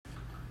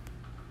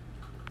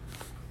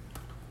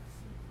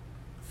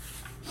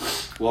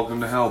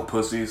Welcome to hell,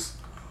 pussies.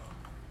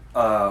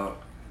 Living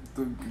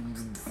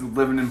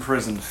in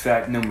prison,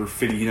 fact number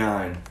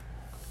 59.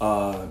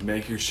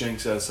 Make your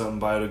shanks out of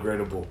something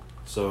biodegradable.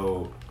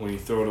 So when you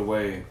throw it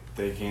away,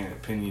 they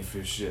can't pin you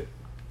for shit.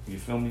 You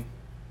feel me?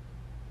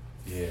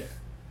 Yeah.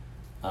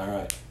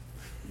 Alright.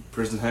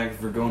 Prison hack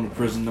for going to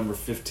prison number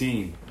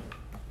 15.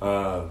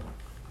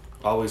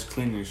 Always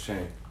clean your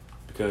shank.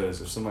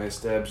 Because if somebody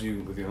stabs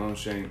you with your own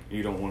shank,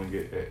 you don't want to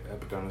get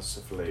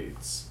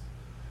epigonosyphilis.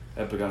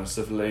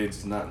 Epigonosyphilis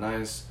is not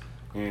nice,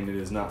 and it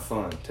is not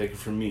fun. Take it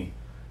from me.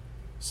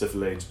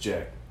 Syphilis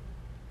Jack.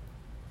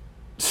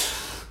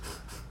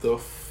 The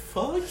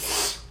fuck?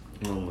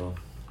 I don't know.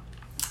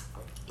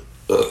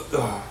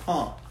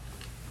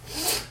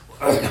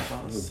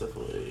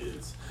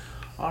 Syphilis.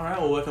 Alright,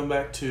 well, welcome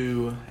back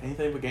to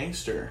Anything But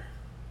Gangster.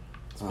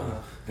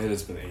 It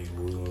has been a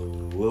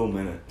little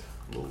minute.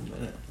 A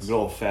good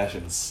old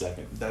fashioned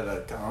second.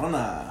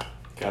 Corona.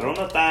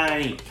 Corona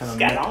time.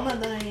 Corona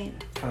time.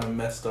 Kind of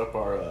messed up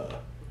our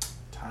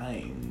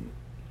time.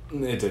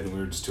 It didn't. We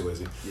were just too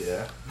lazy.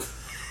 Yeah.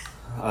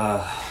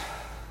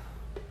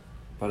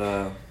 But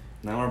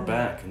now we're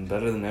back and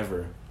better than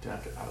ever.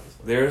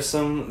 There's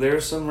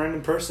There's some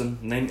random person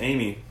named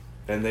Amy,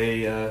 and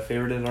they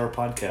favorited our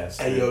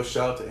podcast. Hey, yo,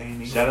 shout out to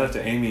Amy. Shout out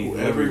to Amy,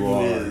 whoever you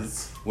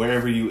is.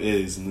 Wherever you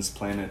is in this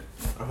planet.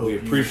 We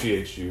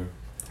appreciate you.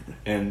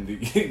 And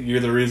you're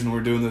the reason we're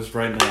doing this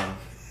right now.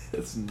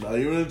 It's not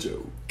even a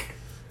joke.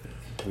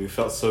 We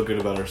felt so good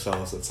about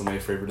ourselves that somebody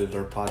favorited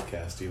our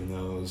podcast, even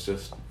though it was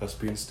just us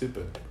being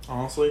stupid.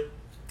 Honestly,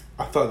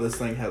 I thought this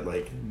thing had,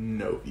 like,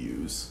 no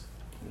views.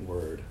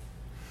 Word.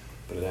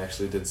 But it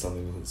actually did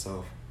something with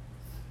itself.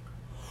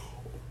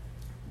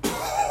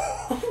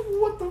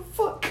 What the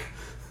fuck?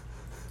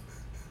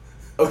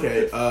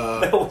 Okay,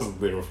 that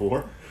wasn't there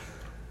before.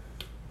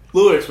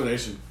 Little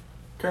explanation.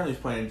 Currently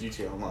playing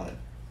GTA Online.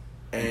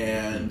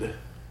 And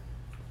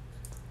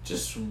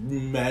just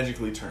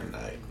magically turned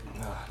night.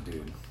 Ah,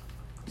 dude.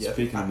 Yeah,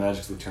 Speaking of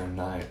magically turned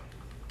night,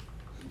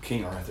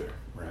 King Arthur,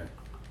 right?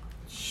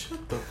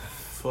 Shut the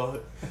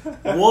fuck.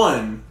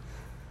 One,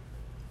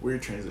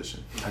 weird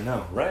transition. I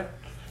know, right?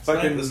 It's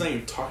not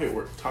even topic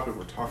we're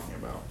talking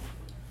about.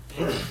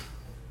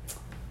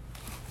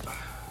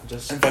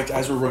 Just in fact,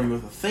 as we're running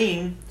with a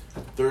theme,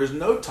 there is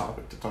no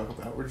topic to talk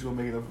about. We're just gonna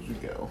make it up as we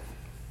go.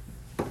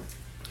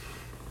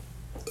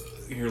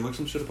 Here, look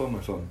some shit up on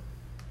my phone.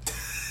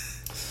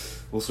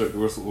 We'll start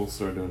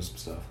doing some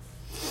stuff.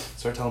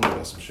 Start telling me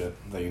about some shit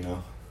that you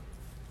know.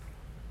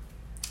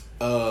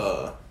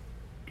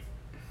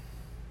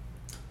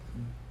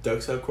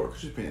 Ducks have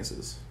corkscrew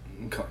penises.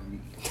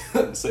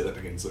 Say that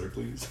again, sir,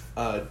 please.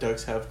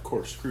 Ducks have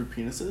corkscrew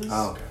penises.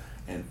 Oh, okay.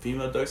 And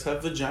female ducks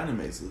have vagina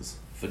mazes.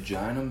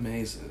 Vagina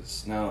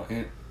mazes. Now,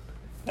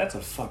 that's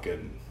a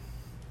fucking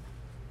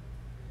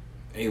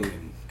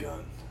alien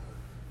gun.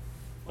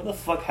 What the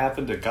fuck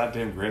happened to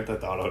goddamn Grand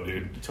Theft Auto,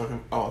 dude? I thought you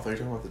were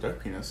talking about the duck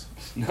penis.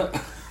 No.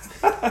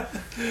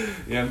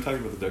 Yeah, I'm talking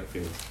about the duck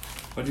penis.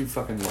 Why'd you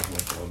fucking lock my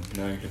phone?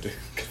 Now you can do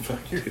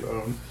fuck your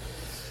phone.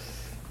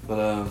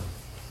 But,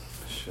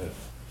 shit.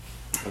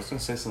 I was gonna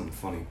say something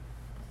funny.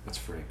 That's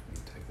free. You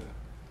can take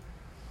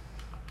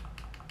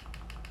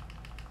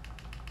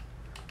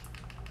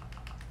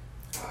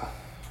that.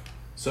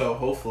 So,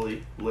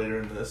 hopefully, later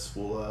in this,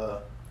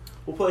 we'll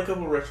play a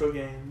couple retro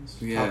games.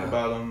 Yeah. Talk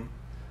about them.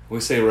 We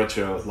say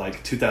retro,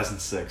 like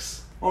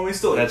 2006. Well, I mean,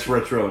 still... That's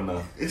retro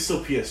enough. It's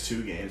still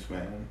PS2 games,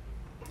 man.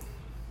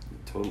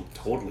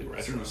 Totally retro.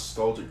 It's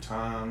nostalgic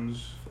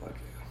times. Fuck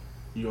yeah.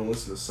 You gonna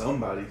listen to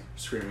somebody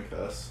screaming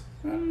cuss.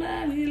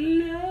 Somebody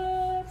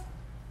love.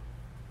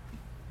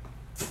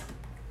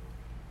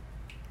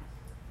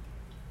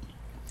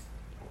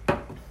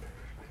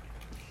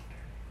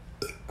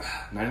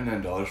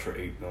 $99 for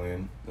 8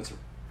 million. That's a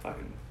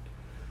fucking...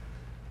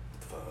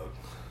 fuck.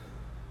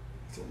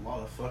 It's a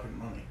lot of fucking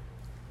money.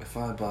 If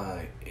I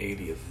buy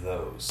 80 of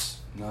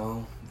those,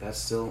 no,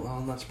 that's a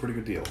pretty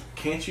good deal.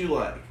 Can't you,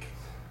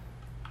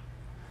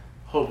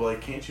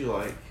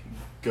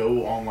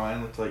 go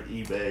online with,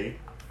 eBay,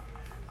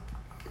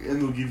 and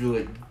they'll give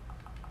you,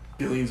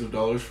 billions of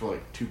dollars for,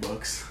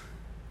 $2?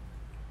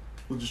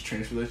 We'll just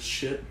transfer that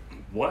shit.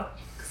 What?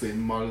 Because they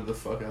modded the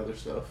fuck out of their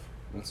stuff.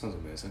 That sounds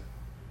amazing.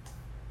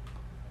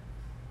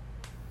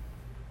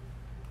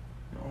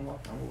 I'm gonna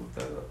look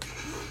that up.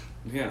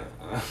 Yeah,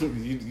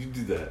 you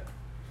do that.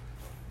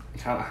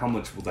 How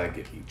much will that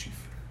get each?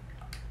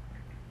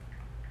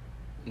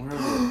 Where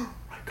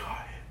I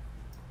got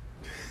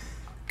it.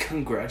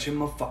 Congratulations,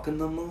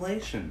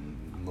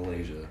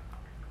 Malaysia.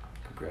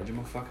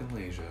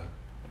 Congratulations,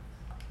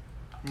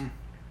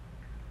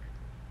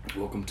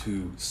 Welcome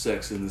to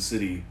Sex in the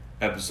City,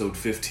 episode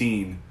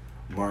 15.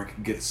 Mark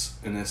gets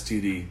an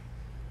STD.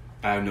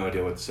 I have no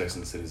idea what Sex in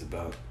the City is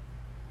about.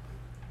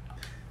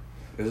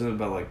 Isn't it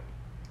about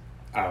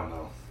I don't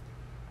know.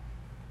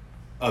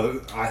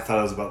 I thought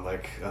it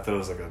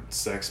was like a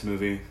sex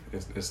movie.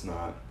 It's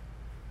not.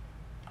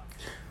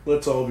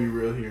 Let's all be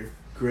real here.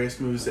 Greatest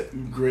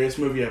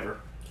movie ever.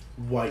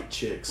 White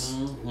chicks.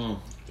 Mm-hmm.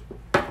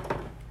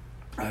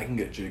 I can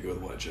get jiggy with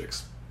white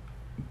chicks.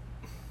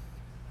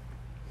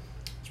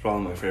 It's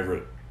probably my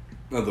favorite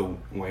of the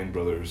Wayne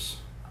brothers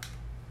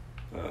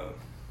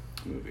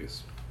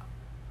movies.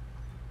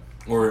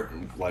 Or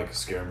like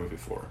Scary Movie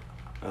 4.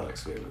 I like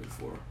Scary Movie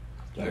 4.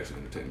 It's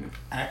actually entertaining.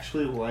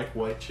 Actually like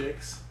white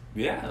chicks?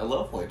 Yeah, I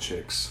love white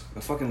chicks. I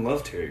fucking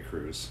love Terry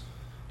Crews.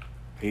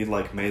 He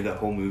like made that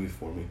whole movie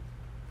for me.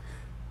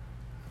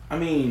 I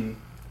mean,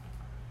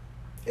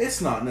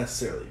 it's not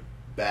necessarily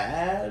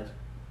bad.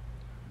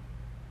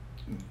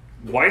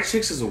 White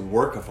Chicks is a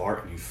work of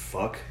art, you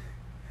fuck.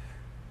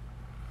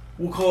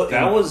 We'll call it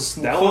That was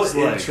like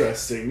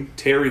interesting.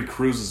 Terry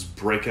Crews'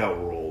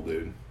 breakout role,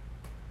 dude.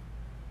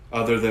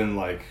 Other than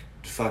like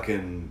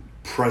fucking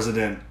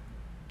President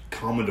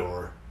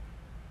Commodore.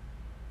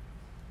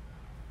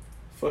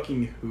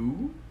 Fucking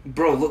who?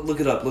 Bro, look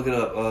it up.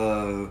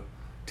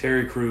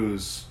 Terry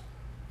Crews,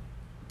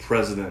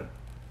 President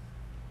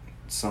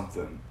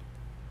something.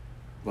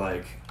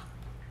 Like,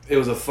 it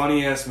was a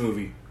funny ass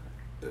movie.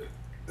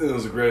 It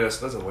was a great ass.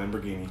 That's a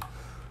Lamborghini.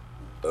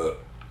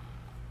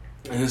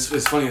 And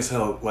it's funny as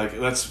hell. Like,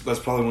 that's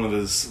probably one of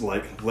his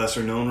like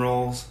lesser known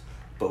roles,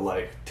 but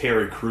like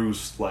Terry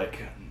Crews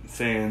like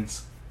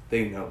fans,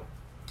 they know.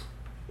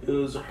 It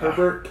was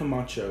Herbert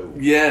Camacho.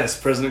 Yes,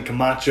 President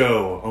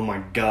Camacho. Oh my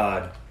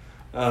god.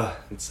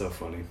 It's so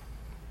funny.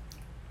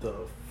 The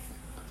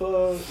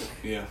fuck?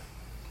 Yeah.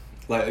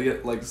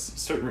 Like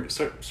start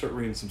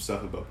reading some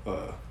stuff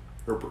about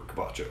Herbert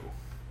Camacho.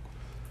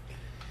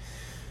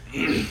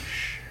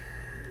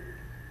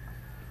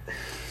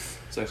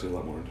 It's actually a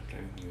lot more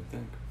entertaining than you'd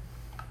think.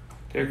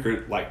 Terry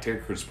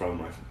Crews is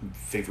probably my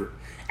favorite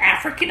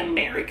African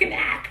American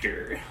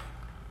actor.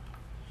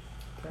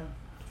 Okay.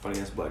 Funny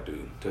ass black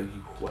dude. Tell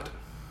you what,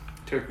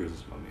 Terry Crews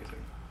is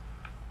amazing.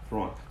 For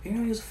one, you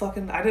know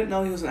I didn't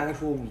know he was an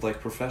actual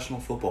like professional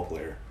football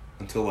player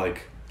until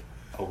like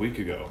a week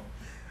ago.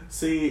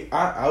 See,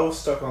 I was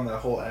stuck on that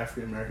whole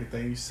African American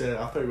thing you said.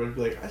 I thought you were going to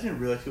be like, I didn't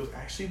realize he was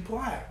actually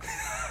black.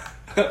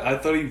 I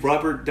thought he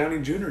Robert Downey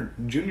Jr.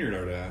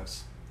 our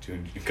ass.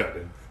 Got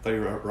it. I thought he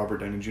Robert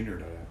Downey Jr.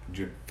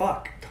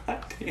 Fuck.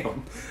 God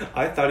damn.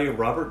 I thought he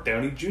Robert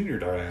Downey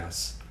Jr. our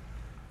ass.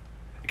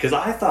 Because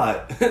I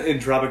thought in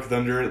Tropic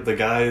Thunder the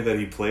guy that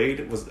he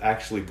played was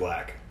actually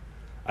black.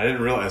 I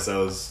didn't realize that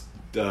was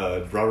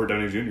Robert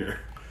Downey Jr.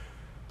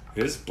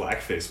 His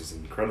blackface was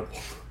incredible.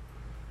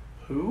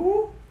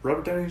 Who?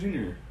 Robert Downey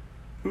Jr.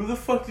 Who the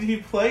fuck did he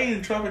play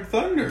in Tropic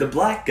Thunder? The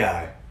black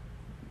guy.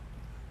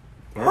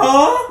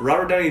 Huh?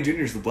 Robert Downey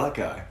Jr. is the black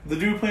guy. The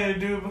dude playing a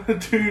dude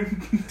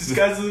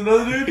disguised as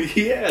another dude?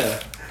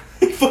 Yeah.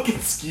 Fucking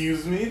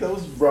excuse me, that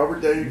was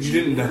Robert Downey Jr. You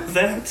didn't know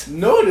that?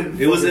 No, I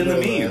didn't. It was in the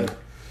know meme. that.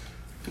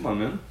 Come on,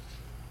 man.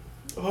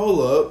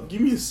 Hold up,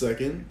 give me a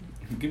second.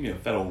 Give me a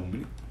fat old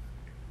minute.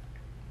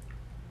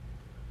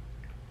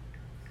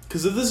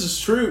 Because if this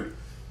is true,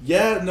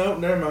 yeah, no,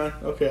 never mind.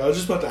 Okay, I was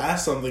just about to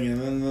ask something,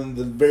 and then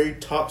the very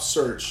top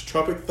search,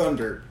 Tropic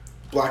Thunder,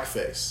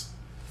 blackface.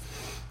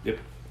 Yep.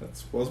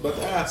 That's what I was about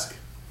to ask.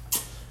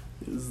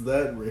 Is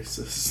that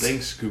racist?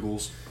 Thanks,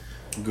 Googlemans.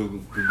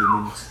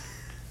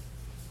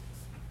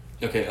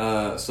 Okay,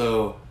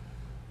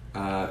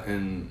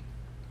 and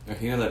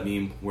you know that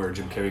meme where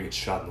Jim Carrey gets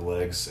shot in the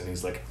legs and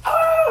he's like,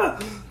 ah!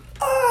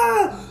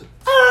 Ah!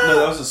 Ah! No,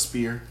 that was a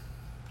spear.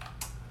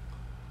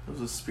 That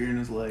was a spear in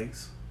his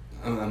legs.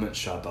 I meant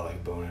shot by like a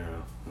bow and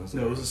arrow.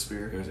 No, it was a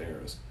spear. It was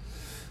arrows.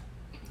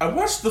 I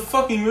watched the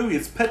fucking movie.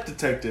 It's Pet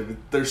Detective.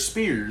 They're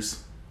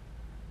spears.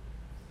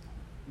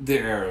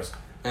 They're arrows.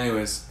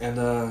 Anyways, and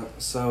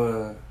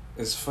so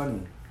it's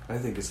funny. I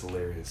think it's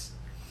hilarious.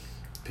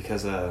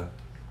 Because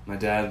my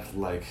dad,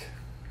 like,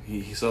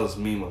 he saw this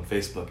meme on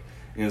Facebook,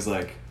 and he was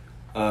like,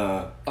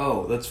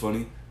 oh, that's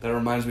funny. That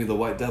reminds me of the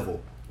White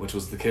Devil, which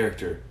was the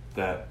character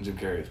that Jim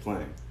Carrey was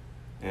playing.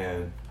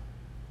 And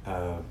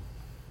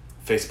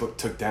Facebook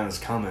took down his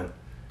comment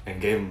and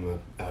gave him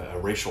a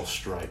racial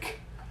strike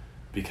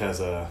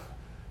because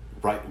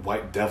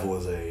White Devil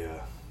is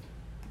a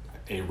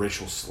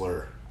racial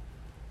slur.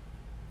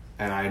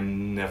 And I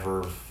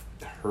never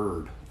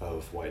heard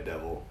of White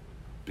Devil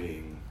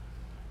being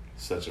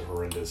such a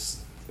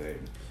horrendous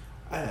thing.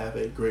 I have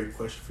a great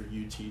question for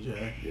you,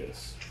 TJ.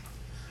 Yes.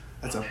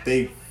 That's a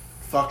big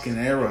fucking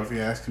arrow, if you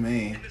ask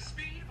me.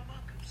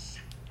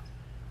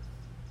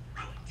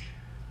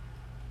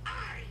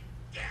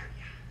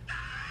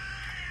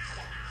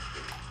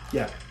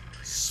 Yeah.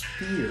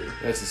 Spear.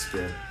 That's a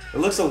spear. It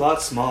looks a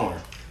lot smaller.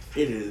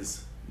 It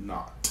is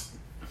not.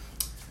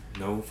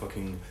 No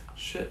fucking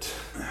shit.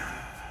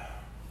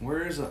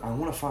 Where is it? I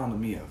want to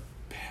find me a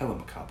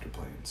helicopter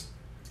planes.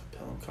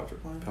 Helicopter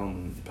plane?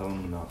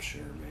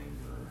 Pelham-Monopshire, Maine,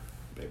 or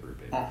Baby.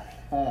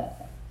 Uh-huh.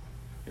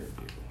 Here,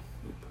 vehicle.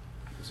 Oop.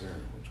 Is there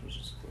which was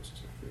the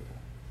closest vehicle?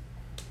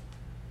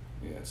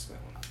 Yeah, it's that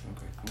one.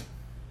 Okay, cool.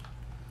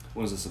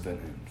 When is this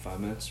event in? 5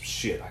 minutes?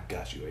 Shit, I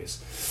got you,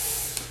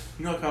 Ace.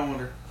 You know, I kind of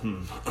wonder.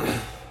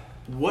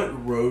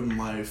 What road in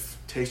life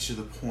takes you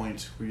to the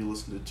point where you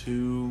listen to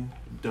two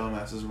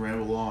dumbasses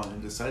ramble on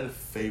and decide to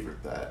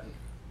favorite that?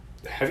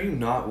 Have you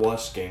not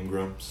watched Game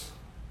Grumps?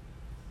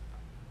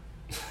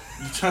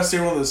 You try to stay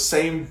on the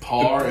same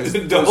par as Oh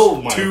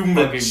those my two fucking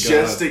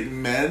majestic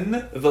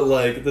men? But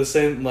like the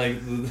same, like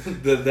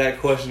that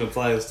question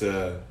applies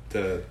to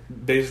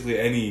basically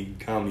any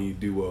comedy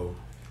duo.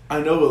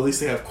 I know, but at least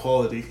they have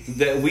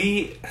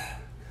quality.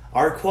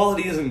 Our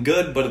quality isn't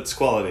good, but it's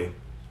quality.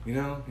 You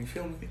know, you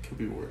feel me? It could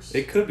be worse.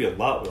 It could be a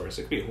lot worse.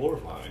 It could be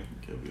horrifying.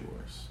 It could be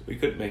worse. We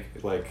could make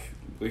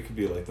we could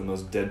be like the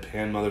most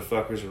deadpan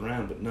motherfuckers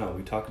around, but no,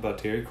 we talk about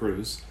Terry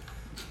Crews,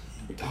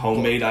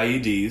 homemade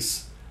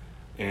IEDs,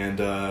 and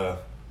I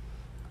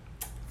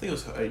think it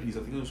was IEDs. I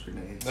think it was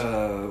grenades.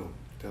 oh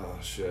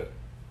shit.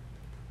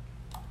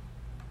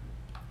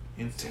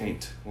 Insane.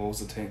 Taint. What was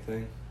the taint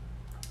thing?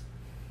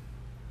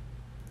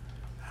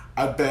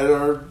 I bet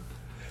our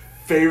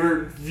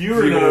favorite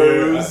viewer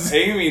knows.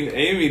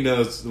 Amy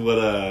knows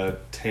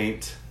what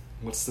taint.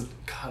 What's the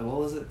God? What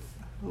was it?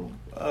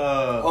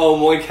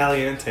 Muy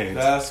Caliente.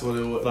 That's what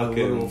it was. Fucking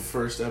the little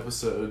first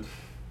episode,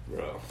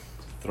 bro.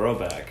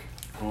 Throwback.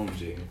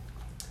 OMG.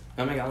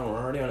 Oh my God, we're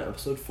already on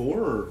episode 4.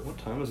 Or what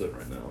time is it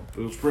right now?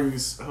 which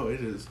brings. Oh,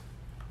 it is.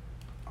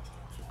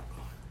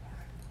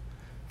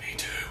 Me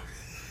too.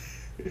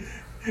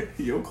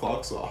 Yo,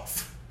 clock's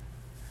off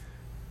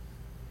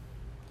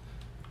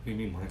What do you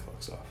mean my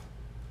clock's off?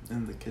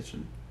 in the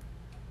kitchen.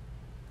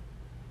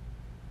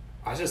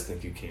 I just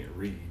think you can't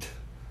read.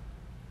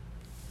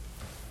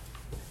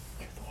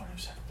 You're the one who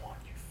said 1,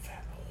 you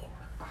fat whore.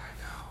 I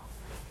know.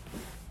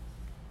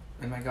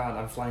 Oh my God,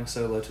 I'm flying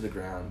so low to the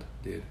ground,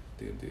 dude.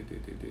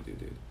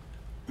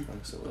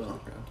 Flying so low to the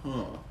ground.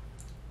 Huh.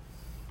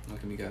 Look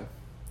at me go.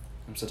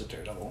 I'm such a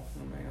daredevil.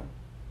 Oh man.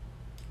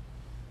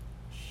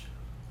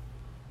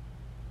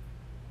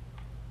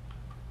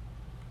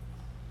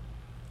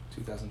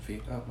 $2,000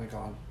 feet. Oh my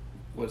God.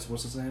 What's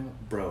his name?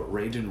 Bro,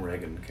 Raging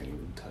Reagan can't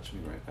even touch me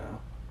right now.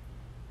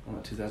 I'm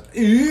at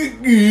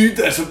 2,000.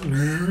 That's a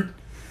good.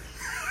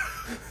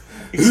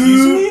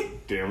 Excuse me?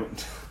 Damn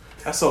it.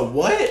 That's a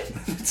what?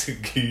 It's a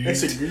good.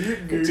 That's a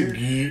good. It's a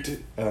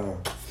good.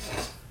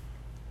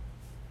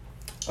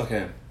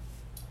 Okay.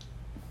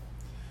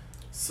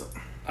 So,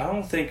 I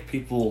don't think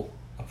people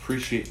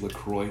appreciate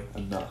LaCroix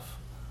enough.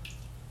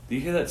 Do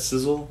you hear that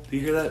sizzle? Do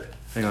you hear that?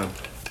 Hang on.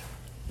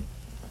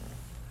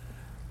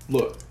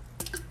 look,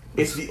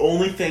 if the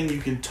only thing you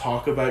can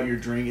talk about your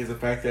drink is the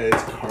fact that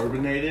it's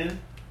carbonated,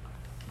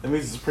 that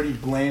means it's a pretty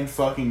bland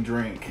fucking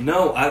drink.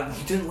 No,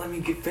 you didn't let me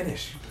get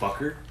finished, you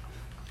fucker.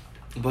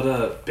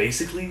 But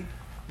basically,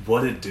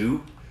 what it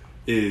do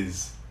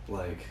is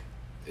like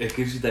it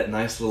gives you that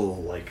nice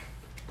little like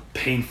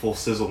painful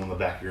sizzle in the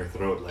back of your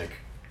throat, like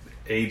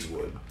AIDS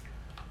would.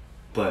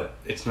 But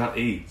it's not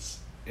AIDS,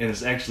 and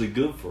it's actually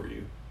good for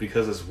you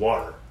because it's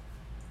water,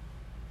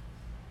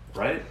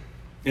 right?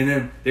 And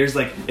then there's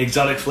like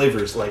exotic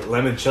flavors like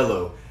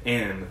limoncello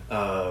and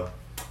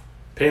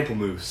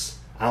pamplemousse.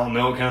 I don't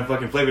know what kind of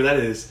fucking flavor that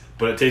is,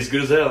 but it tastes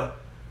good as hell.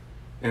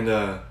 And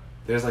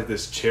there's like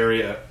this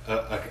cherry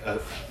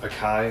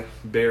acai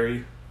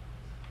berry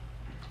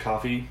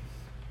coffee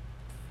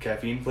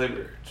caffeine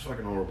flavor. It's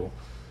fucking horrible.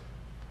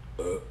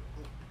 But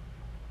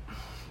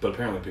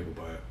apparently people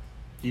buy it.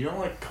 You don't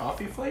like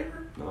coffee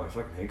flavor? No, I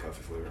fucking hate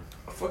coffee flavor.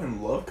 I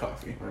fucking love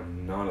coffee.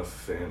 I'm not a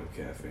fan of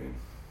caffeine.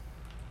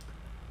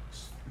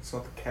 It's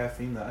not the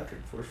caffeine that I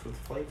drink for, it's for the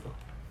flavor.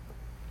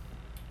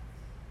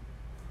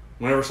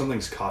 Whenever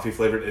something's coffee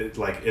flavored, it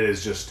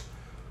is just.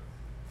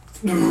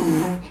 Is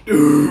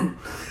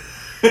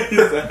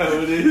that how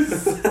it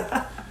is?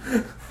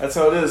 That's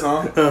how it is,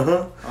 huh?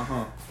 Uh-huh.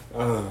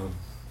 Uh-huh.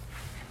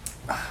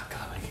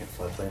 God, I can't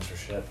floodplains for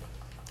shit.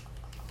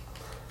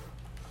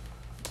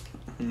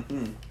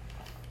 Mm-hmm.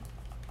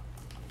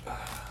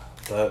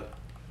 But,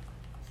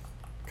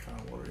 Kind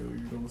of what are you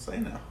going to say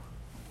now?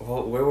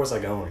 well, where was I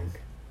going?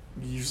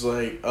 You was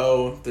like,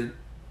 oh, they're...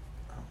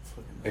 I don't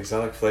fucking know.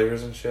 Exotic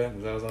flavors and shit?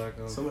 Is that what I was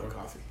going Some for? of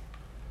coffee.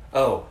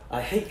 Oh,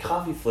 I hate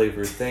coffee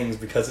flavored things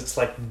because it's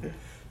like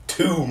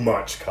too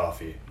much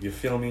coffee. You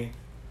feel me?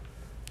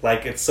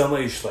 Like it's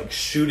somebody like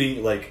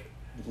shooting like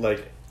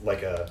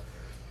a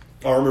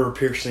armor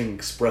piercing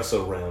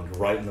espresso round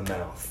right in the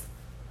mouth.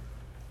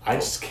 I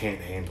just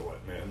can't handle it,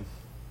 man.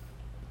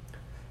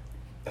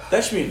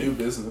 That should be a new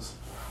business.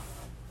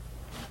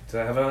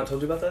 Have I not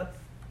told you about that?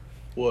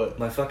 What?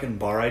 My fucking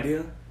bar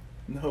idea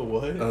No,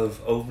 what?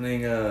 of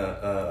opening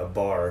a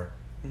bar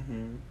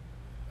Mm-hmm.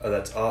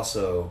 that's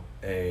also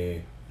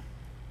a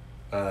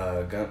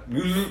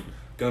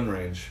gun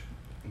range,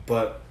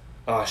 but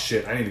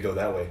shit, I need to go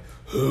that way.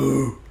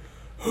 Who?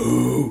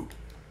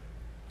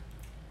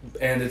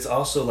 And it's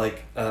also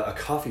like a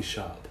coffee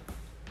shop,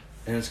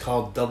 and it's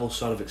called Double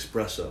Shot of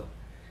Espresso,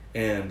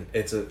 and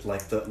it's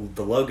like the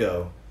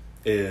logo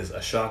is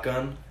a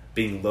shotgun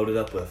being loaded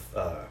up with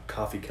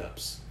coffee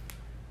cups,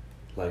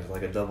 like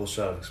a double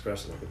shot of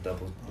espresso, like a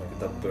double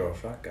barrel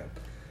shotgun,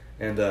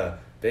 and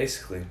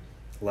basically,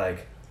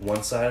 like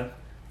one side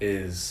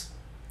is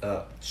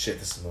shit.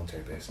 This is a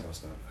military base. No,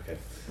 it's not. Okay.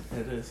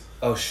 It is.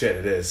 Oh shit,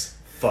 it is.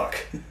 Fuck.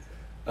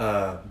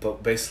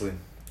 But basically,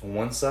 on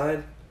one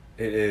side,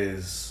 it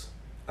is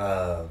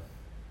a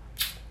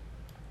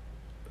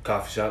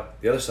coffee shop.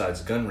 The other side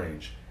is a gun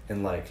range.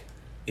 And like,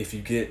 if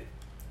you get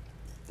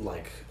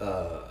like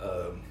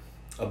a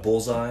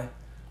bullseye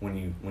when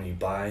you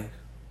buy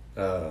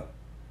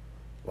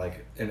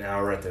like an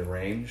hour at the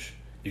range,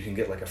 you can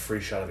get like a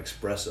free shot of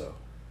espresso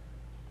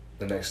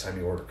the next time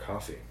you order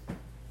coffee.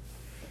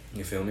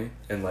 You feel me?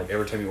 And like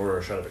every time you order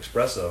a shot of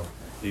espresso,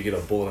 you get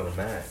a bullet in a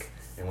mag.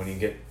 And when you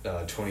get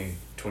 20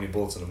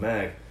 bullets in a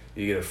mag,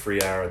 you get a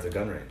free hour at the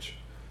gun range.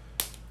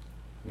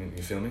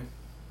 You feel me?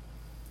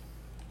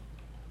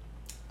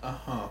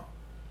 Uh-huh.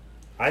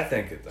 I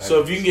think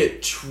So if you can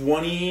get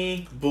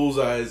 20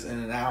 bullseyes in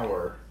an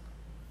hour,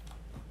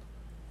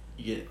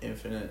 you get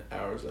infinite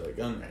hours at a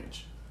gun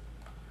range.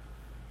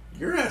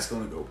 Your ass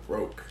gonna go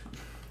broke.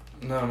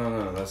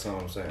 No, that's not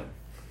what I'm saying.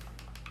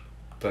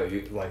 But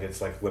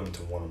it's like limited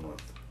to 1 a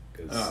month,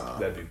 because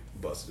that'd be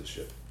busted as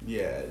shit.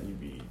 Yeah, you'd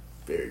be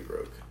very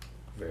broke.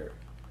 Very,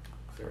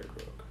 very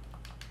broke.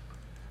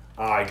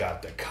 I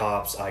got the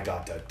cops. I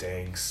got the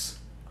danks.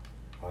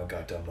 I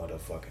got the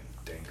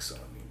motherfucking danks on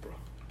me, bro.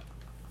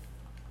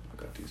 I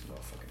got these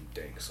motherfucking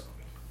danks on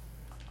me.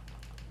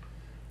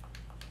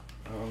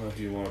 I don't know if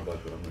you want to, bud,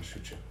 but I'm gonna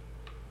shoot you.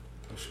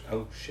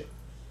 Oh shit.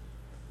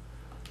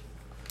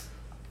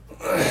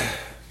 You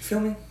feel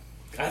me?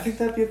 I think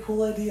that'd be a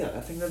cool idea.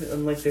 I think that,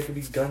 and like, there could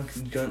be gun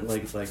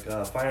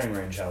firing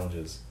range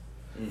challenges.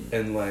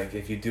 And like,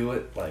 if you do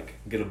it, like,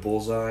 get a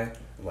bullseye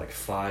like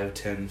 5,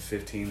 10,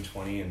 15,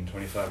 20, and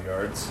 25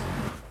 yards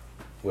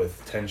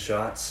with 10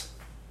 shots.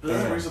 But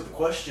that brings up the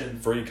question.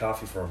 Free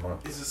coffee for a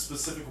month. Is it a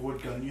specific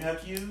wood gun you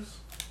have to use?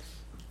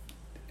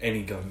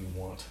 Any gun you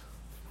want.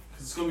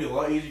 Because it's going to be a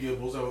lot easier to get a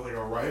bullseye with like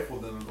a rifle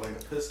than like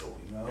a pistol,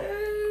 you know?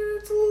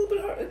 It's a little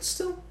bit hard. It's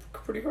still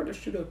pretty hard to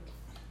shoot a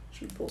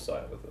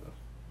bullseye with a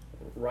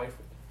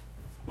rifle.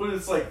 But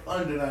it's like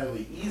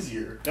undeniably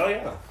easier. Oh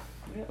yeah.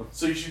 Yeah.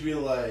 So you should be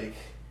like,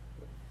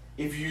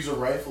 if you use a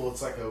rifle,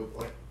 it's like you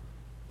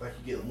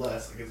get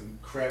less, like it's a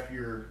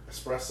crappier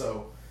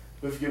espresso.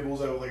 But if you get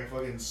bullseye with like a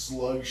fucking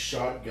slug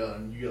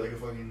shotgun, you get like a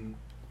fucking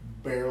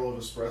barrel of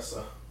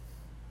espresso.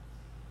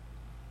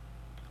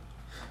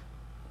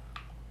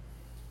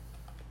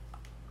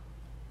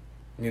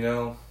 You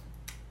know,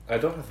 I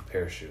don't have a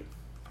parachute.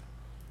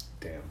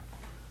 Damn.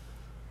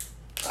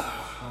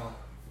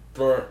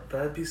 But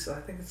that'd be.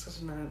 I think it's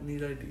such a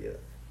neat idea.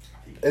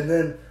 And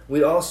then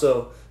we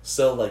also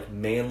sell like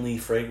manly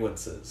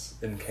fragrances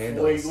and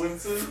candles.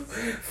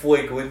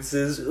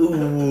 Fragrances.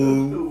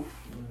 Ooh.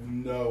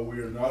 No, we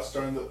are not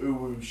starting the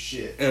ooh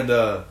shit. And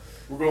we're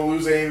gonna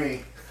lose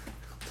Amy.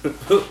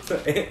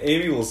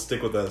 Amy will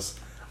stick with us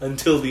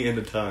until the end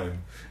of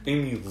time.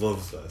 Amy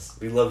loves us.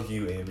 We love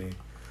you, Amy.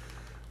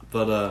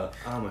 But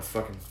my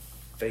fucking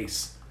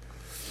face.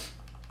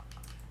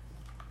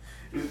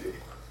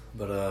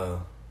 But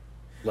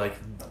like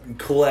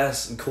cool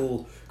ass and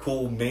cool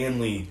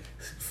manly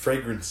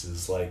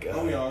fragrances like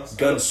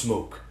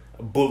Gunsmoke,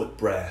 Bullet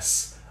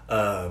Brass,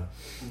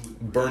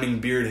 Burning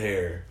Beard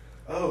Hair.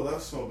 Oh,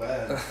 that smell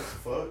bad. What the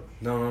fuck?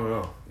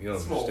 No. You don't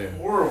smell understand.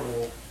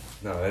 Horrible.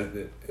 No,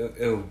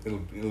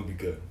 it'll be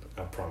good.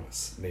 I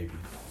promise. Maybe.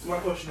 So my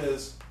question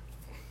is,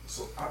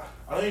 so I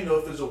don't even know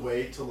if there's a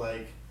way to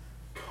like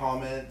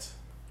comment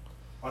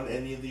on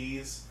any of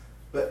these,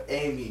 but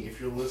Amy,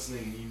 if you're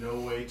listening and you know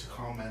a way to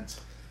comment,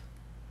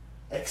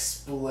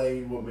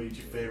 explain what made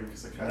you favorite,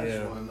 because I kind of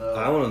just want to know.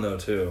 I want to know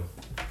too.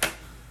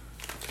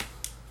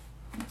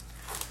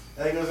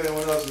 I think there's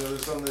anyone else.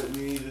 There's something that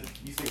you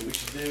think we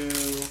should do.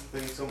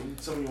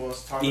 Something you want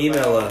us to talk about.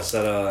 Email us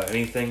at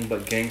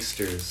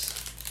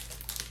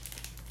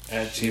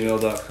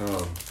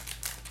anythingbutgangsters@gmail.com.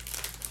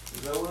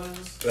 Is that what it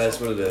is? That's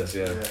what it is.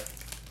 Yeah.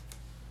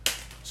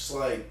 Just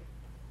like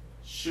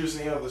shoot us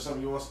an email. There's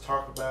something you want us to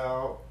talk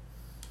about.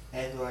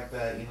 Anything like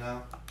that, you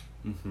know.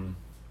 Mhm.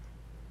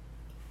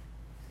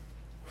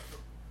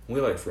 We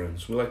like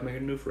friends. We like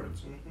making new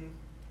friends. Mhm.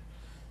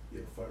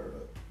 Yeah, fire it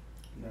up.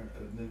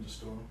 At a Ninja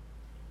Storm.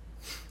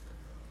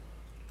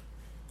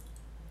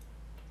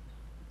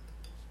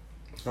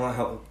 Where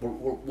are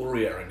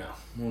we at right now?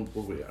 Where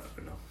are we at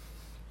right now?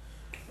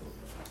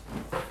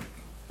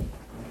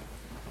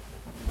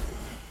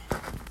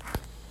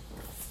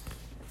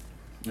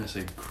 I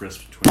say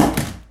crisp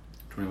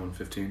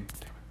 21:15.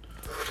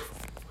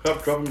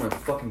 Stop dropping my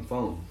fucking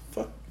phone.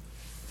 Fuck.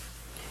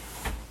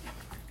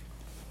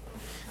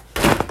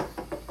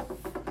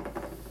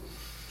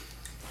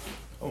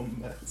 Oh,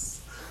 mess.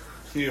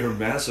 You're a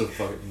massive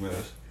fucking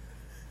mess.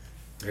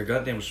 Your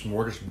goddamn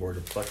smorgasbord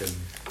of fucking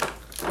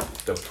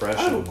depression.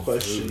 I have a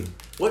question. Food.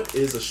 What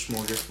is a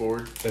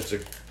smorgasbord? It's a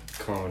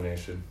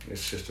combination.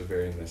 It's just a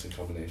very messy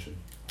combination.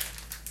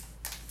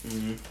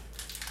 Mm-hmm.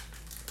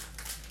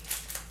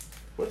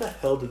 Where the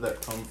hell did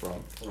that come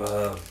from?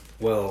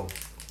 Well,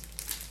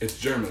 it's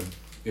German,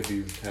 if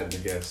you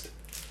hadn't guessed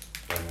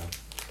by now.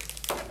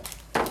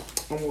 I'm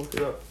gonna look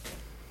it up.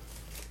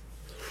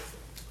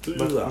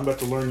 I'm about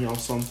to learn y'all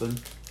something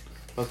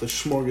about the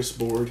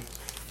smorgasbord.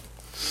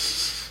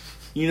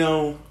 You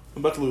know,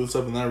 I'm about to look this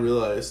up and then I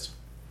realized,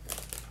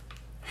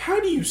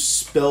 how do you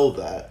spell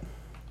that?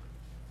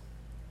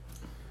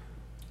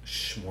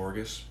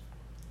 Smorgas?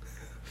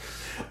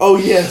 Oh,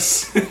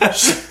 yes.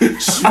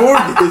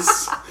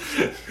 Smorgas.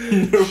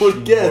 Never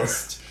would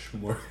guessed.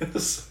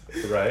 Smorgas.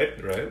 Right.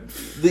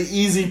 The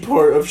easy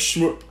part of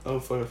Oh,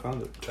 fuck, I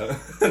found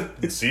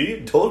it.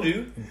 See? Told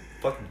you.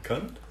 Fucking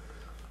cunt.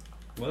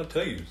 What did I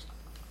tell you?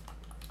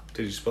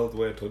 Did you spell it the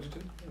way I told you to?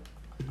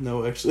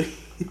 No, actually.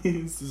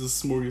 This is a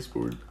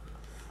smorgasbord.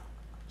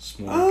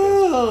 Smorgasbord.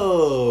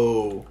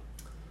 Oh.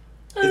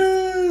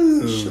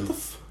 Shut the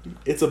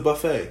It's a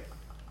buffet.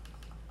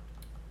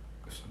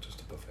 It's not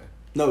just a buffet.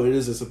 No, it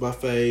is. It's a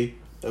buffet.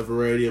 A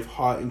variety of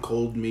hot and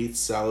cold meats,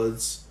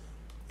 salads,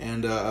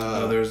 and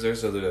no,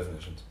 there's other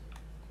definitions.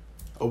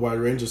 a wide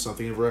range of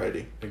something in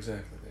variety.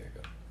 Exactly. There you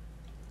go.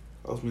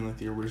 I was mean like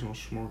the original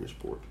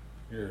smorgasbord.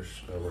 Your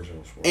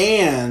original smorgasbord.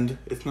 And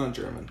it's not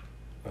German.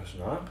 That's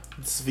not?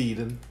 It's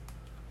Sweden.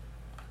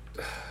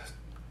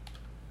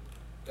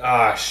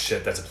 Ah,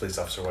 shit. That's a police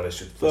officer. Why'd I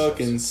shoot the police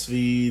Fucking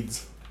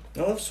Swedes.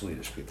 officer? I love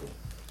Swedish people.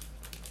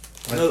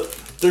 No,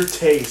 their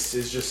taste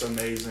is just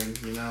amazing,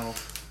 you know.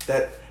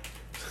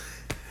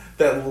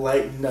 That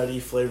light nutty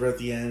flavor at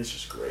the end is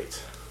just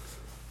great.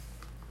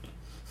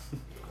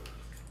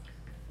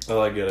 Oh,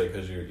 I get it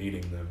because you're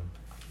eating them.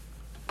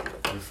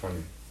 You're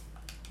funny.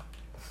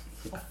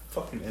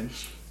 Fucking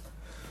inch.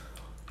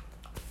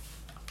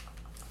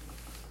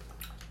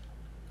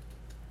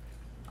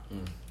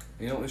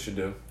 You know what we should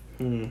do?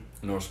 Hmm.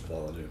 Norse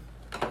mythology.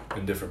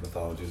 And different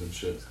mythologies and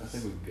shit. I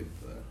think we can get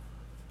into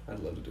that. I'd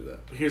love to do that.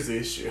 Here's the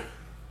issue.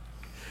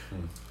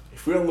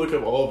 If we don't look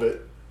up all of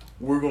it,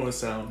 we're going to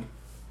sound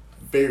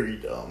very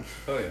dumb.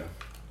 Oh, yeah.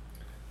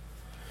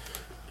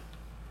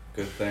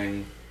 Good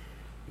thing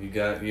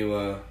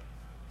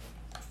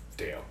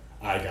damn.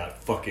 I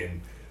got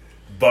fucking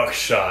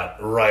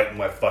buckshot right in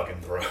my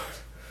fucking throat.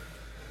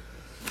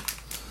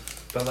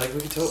 But, like, we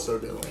can tell So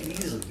dumb.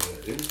 easily do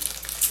it, dude.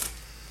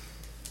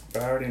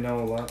 I already know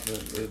a lot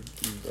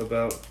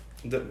about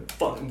the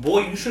fucking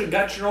boy. You should have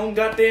got your own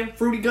goddamn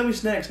fruity gummy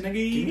snacks, nigga.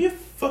 Give me a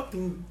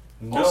fucking...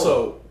 No.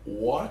 Also,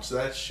 watch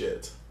that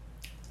shit.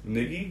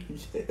 Niggy?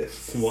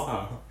 Yes.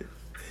 Wow.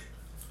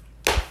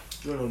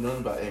 We don't know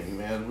nothing about Amy,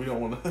 man. We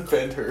don't want to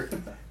offend her.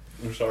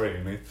 I'm sorry,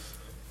 Amy.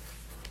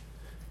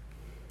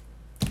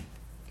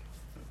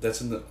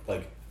 That's in the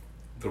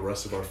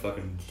rest of our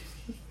fucking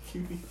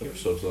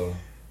episodes, though.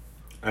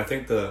 I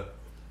think the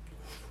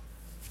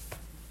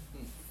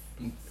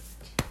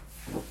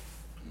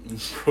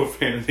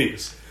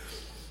profanities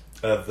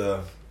of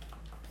the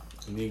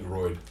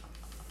Negroid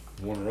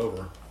won her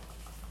over.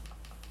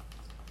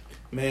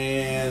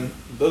 Man,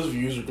 those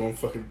views are going to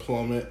fucking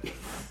plummet.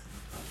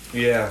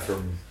 Yeah,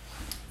 from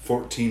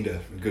 14 to a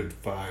good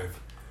 5.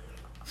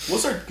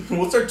 What's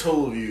our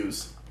total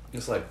views?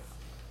 It's like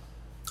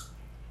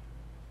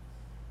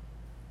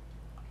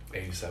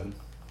 87.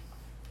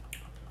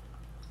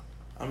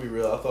 I'll be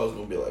real, I thought it was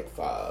going to be like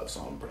 5,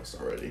 so I'm impressed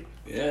already.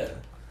 Yeah.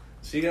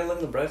 So you gotta look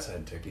on the bright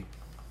side, Turkey.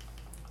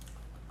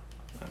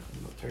 I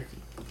don't know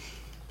turkey.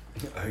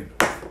 I know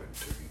fucking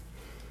Turkey.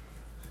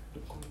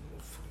 Don't call me no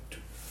fucking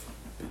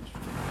Turkey.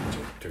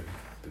 Turkey.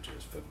 Bitch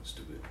ass fucking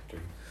stupid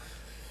Turkey.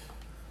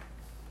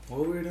 What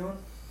were we doing?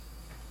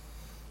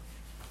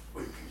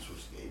 Wait, you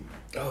switch the game.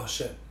 Oh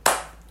shit.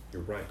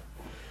 You're right.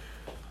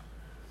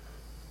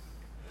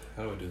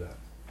 How do I do that?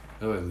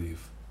 How do I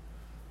leave?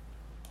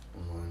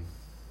 Online.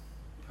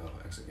 Oh,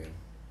 exit game.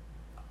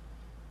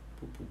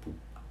 Boop, boop, boop,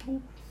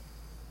 boop.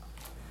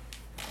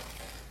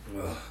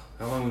 Ugh.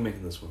 How long are we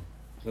making this one?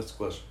 That's the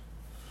question.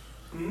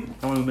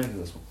 How long are we making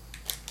this one?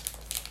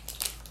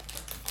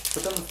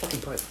 Put down the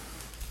fucking pipe.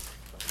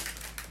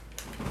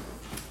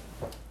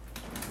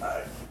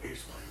 Alright,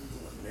 here's going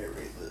to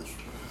narrate this.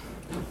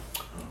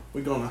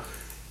 We're going to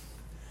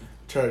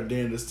try to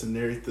damnedest to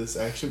narrate this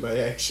action by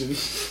action.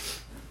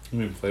 You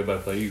mean play by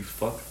play, you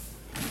fuck?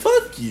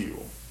 Fuck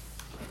you.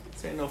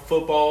 This ain't no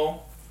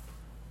football.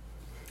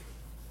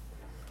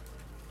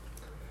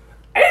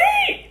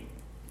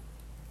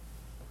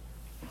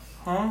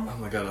 Huh? Oh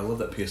my god, I love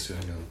that PS2.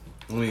 Hang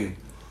on.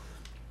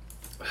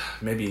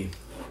 Maybe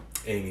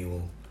Amy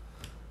will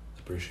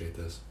appreciate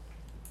this.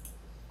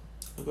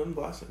 I'll go ahead and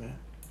blast it, man.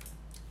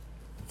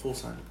 Full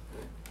sign.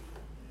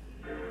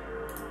 I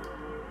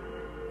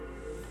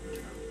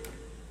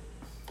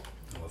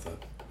love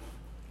that.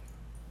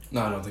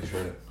 No, I don't think you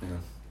heard it. Hang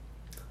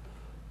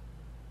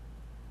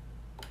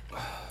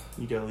on.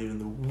 You gotta leave in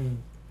the woo.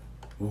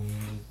 Ooh.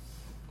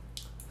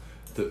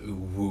 The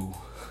ooh woo.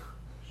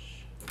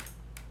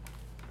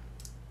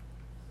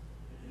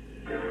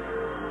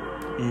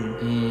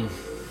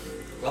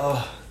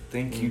 Oh,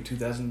 thank you,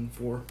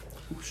 2004.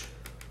 Oosh.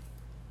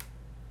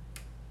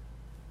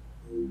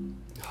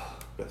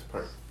 Best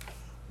part.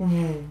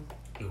 Ooh.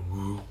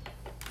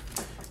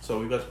 So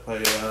we got to play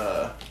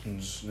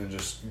Ninja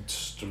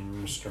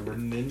Storm.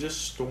 Ninja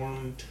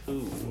Storm 2.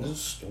 Ninja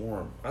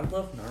Storm. I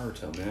love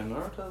Naruto, man.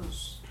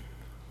 Naruto's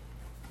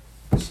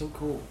so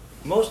cool.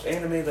 Most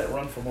anime that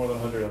run for more than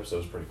 100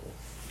 episodes is pretty cool.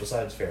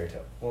 Besides Fairy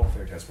Tail. Well,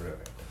 Fairy Tail's pretty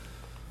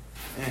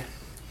okay.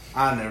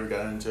 I never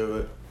got into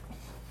it.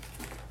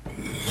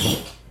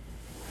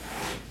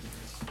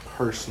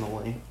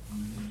 Personally.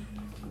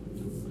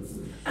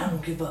 Ow.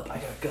 don't give up. I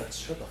got guts.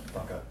 Shut the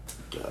fuck up.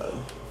 God.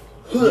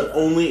 The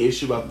only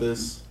issue about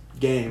this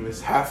game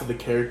is half of the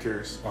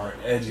characters Are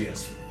edgy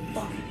as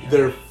fuck.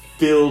 they're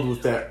filled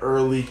with that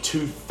early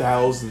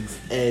 2000s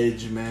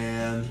edge,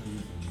 man.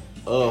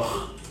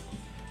 Ugh.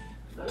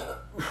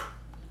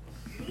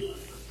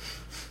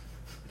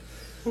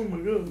 Oh my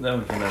god. That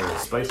one came out real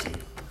spicy.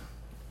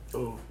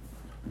 Oh.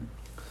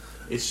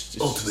 It's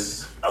just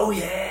Ultimate. Oh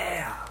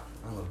yeah.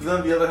 I love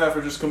Then the other half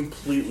are just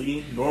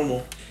completely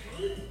normal.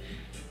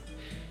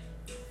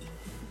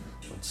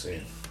 Let's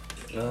see.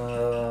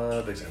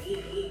 Big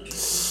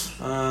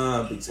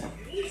Sam. Big Sam.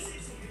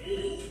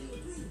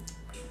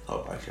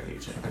 Oh, actually, I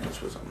need to change. I can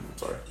switch something. I'm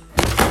sorry.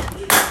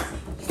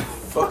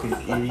 Fucking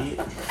idiot.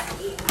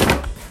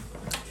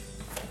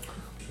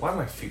 Why are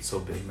my feet so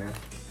big, man?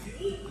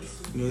 You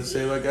know what they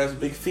say about guys with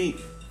big feet?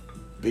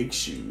 Big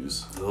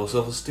shoes. Low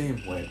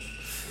self-esteem. Wait.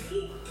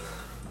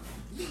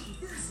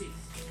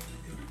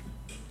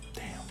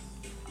 Damn.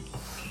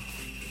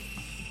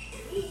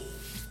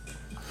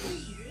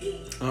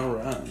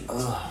 Alright.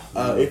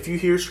 If you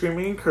hear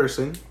screaming and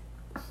cursing,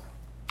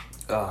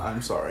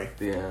 I'm sorry.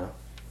 Yeah.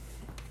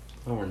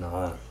 No, we're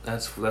not.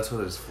 That's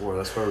what it's for.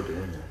 That's why we're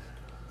doing it.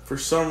 For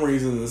some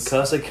reason, this.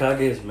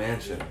 Kasekage's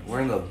mansion.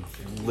 We're in the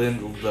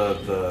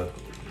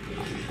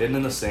hidden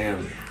in the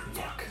sand.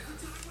 Fuck.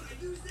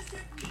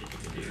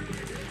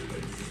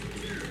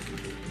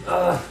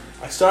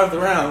 I started the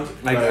round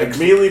I by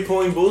immediately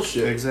pulling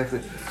bullshit.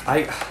 Exactly.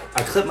 I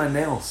clipped my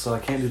nails, so I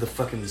can't do the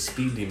fucking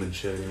speed demon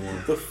shit anymore.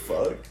 What the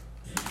fuck?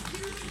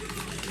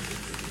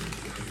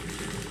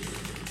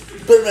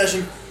 Button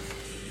mashing.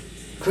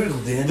 Critical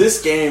damage.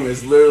 This game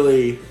is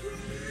literally,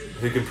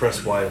 Who can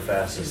press Y the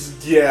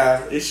fastest?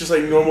 yeah, it's just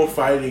like normal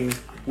fighting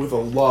with a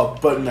lot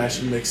of button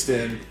mashing mixed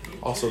in.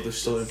 Also, there's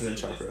still infinite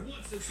chakra.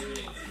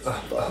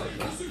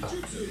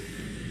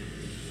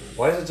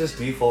 Why is it just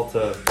default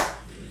to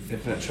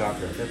infinite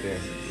chakra? God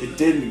damn. It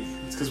didn't.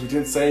 It's because we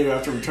didn't save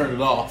after we turned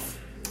it off.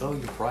 Oh,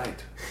 you're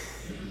right.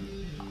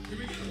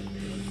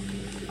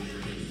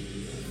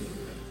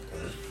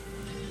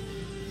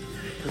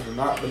 Because we're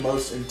not the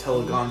most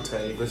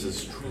intelligente. This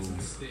is true.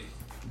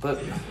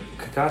 But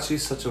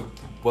Kakashi's such a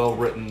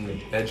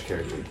well-written edge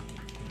character.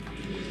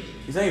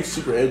 He's not even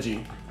super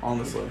edgy,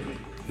 honestly.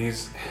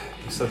 He's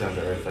so down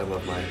to earth. I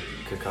love my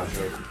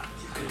Kakashi.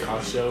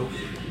 Kakashi.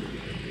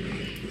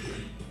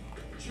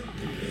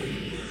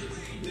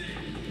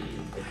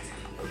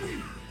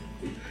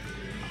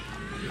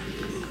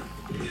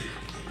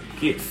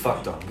 Get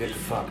fucked on. Get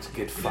fucked.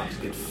 Get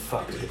fucked. Get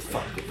fucked. Get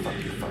fucked. Get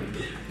fucked. Get fucked.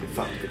 Get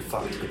fucked. Get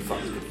fucked. Get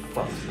fucked. Get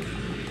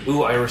fucked.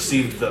 Ooh, I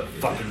received the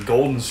fucking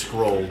golden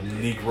scroll,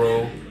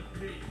 Negro.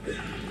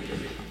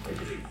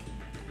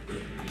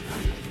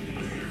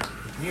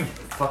 You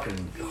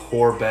fucking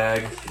whore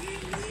bag.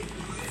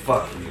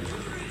 Fuck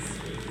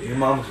you. Your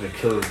mom's gonna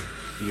kill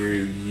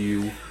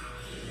you.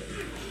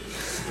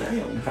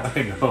 Damn.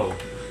 I know.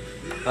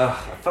 I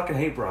fucking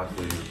hate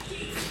broccoli.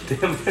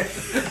 Damn it.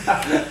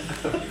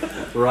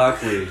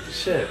 Broccoli.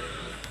 Shit.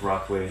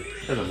 Broccoli.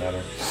 Doesn't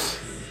matter.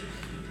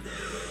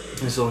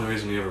 It's the only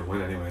reason you ever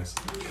win anyways.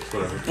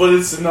 Whatever. But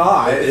it's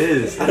not. It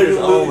is. It I is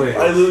always.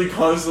 literally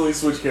constantly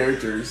switch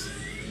characters.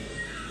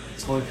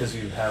 It's only because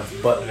you have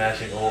button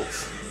mashing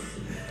ults.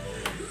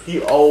 He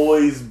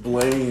always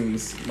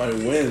blames my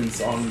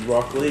wins on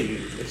Rock Lee.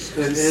 It's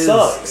because he is.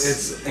 sucks.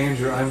 It's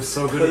Andrew. I'm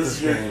so good at this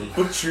game.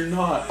 But you're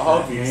not,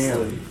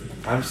 obviously.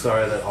 I'm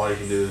sorry that all you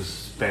can do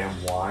is spam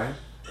Y.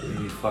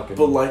 You fucking.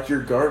 But like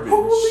you're garbage.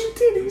 Holy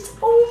titties!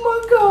 Oh my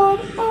god!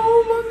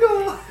 Oh my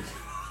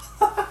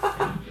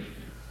god!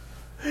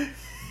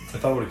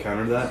 If I would have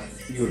countered that,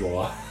 you would have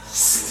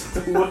lost.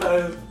 What?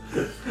 I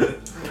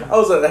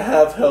was at a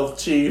half health,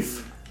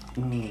 chief.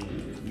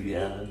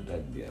 Yeah.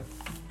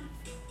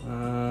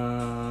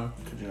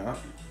 Could you not?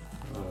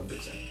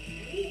 Big Sam.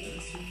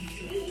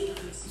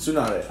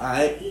 Tsunade.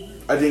 I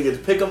didn't get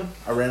to pick him.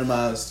 I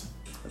randomized.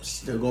 I'm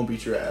still gonna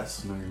beat your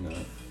ass. No, you're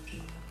not.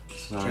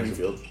 It's not. Training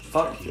field.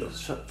 Fuck you.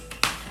 Shut.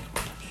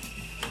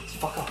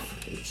 Fuck off.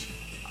 Bitch.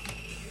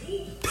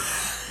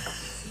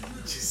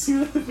 Did you see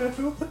that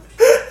video?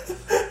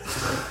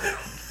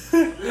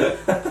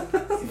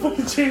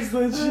 Fucking change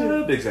that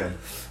shit. Big Sam.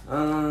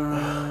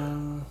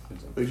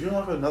 Wait, you don't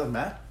have another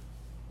map?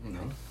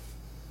 No.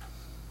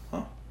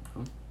 Huh?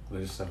 We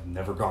just have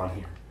never gone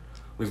here.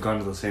 We've gone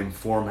to the same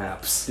 4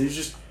 maps. Did you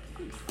just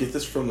get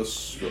this from the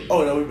store?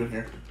 Oh no, we've been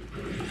here.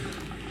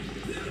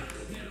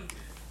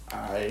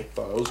 I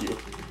thought it was you.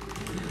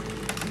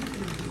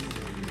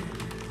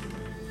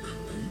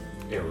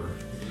 Error.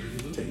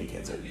 Take me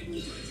cancer.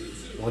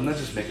 Wouldn't that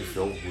just make it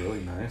feel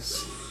really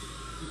nice?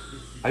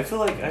 I feel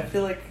like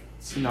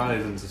Tsunade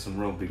is into some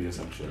real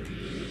BDSM shit.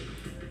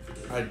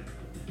 I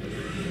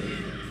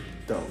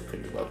don't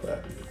think about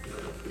that.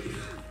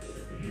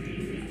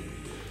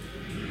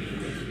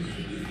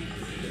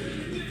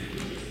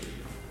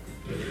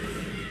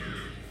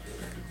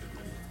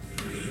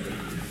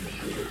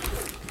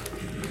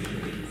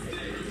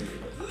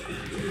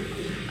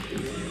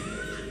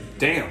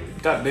 Damn.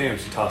 Goddamn,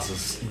 she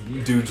tosses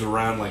dudes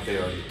around like they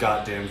are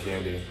goddamn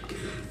candy.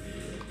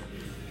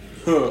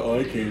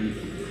 Eye candy.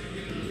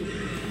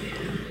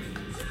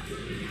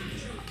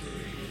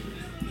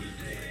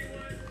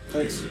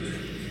 Thanks.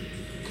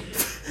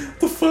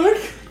 The fuck?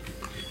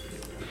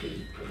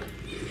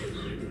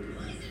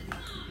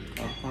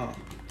 Uh-huh.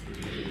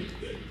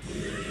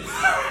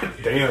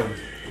 Damn.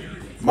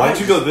 Why'd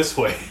you go this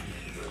way?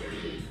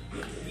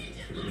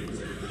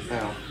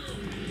 Ow.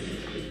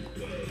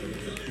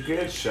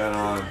 Get shot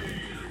on.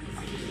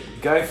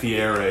 Guy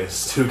Fieri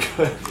is too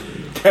good.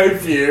 Guy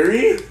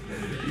Fieri?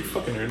 You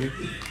fucking heard me?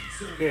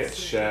 Get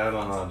shot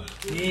on.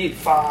 Get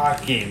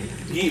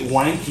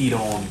wankied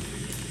on.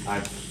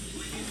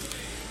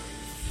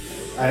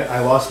 I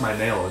lost my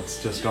nail.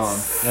 It's just gone.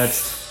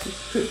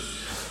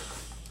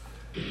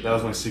 That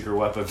was my secret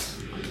weapon.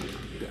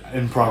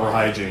 Improper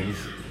hygiene.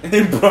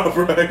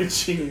 Improper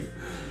hygiene.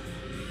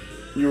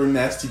 You were a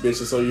nasty bitch,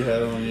 that's all you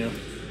had on you.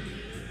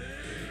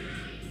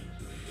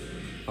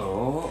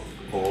 Oh.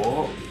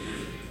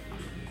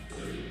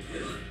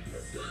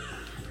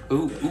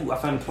 Ooh, I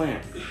found a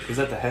plant. Is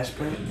that the hash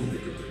plant?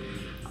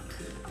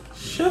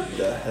 Shut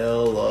the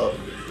hell up.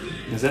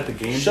 Is that the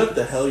game? Shut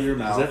the hell your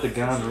mouth. Is that the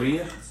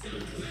gonorrhea?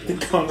 The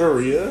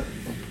gonorrhea?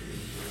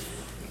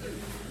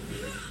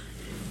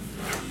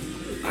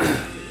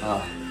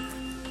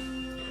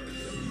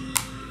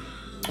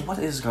 What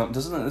is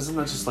isn't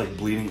that just like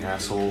bleeding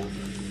asshole?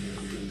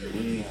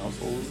 Bleeding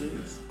asshole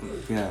disease?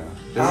 Yeah.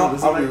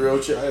 I'll be real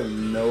with you, I have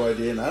no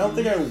idea, and I don't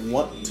think I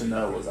want to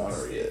know what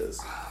gonorrhea is.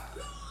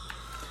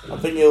 I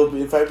think it'll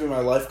be, in fact, be my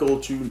life goal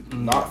to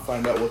not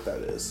find out what that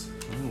is.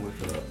 I'm gonna look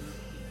it up.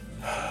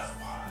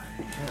 Why?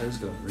 Yeah, it is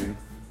gonorrhea.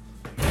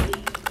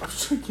 I'm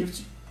just gonna give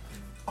you.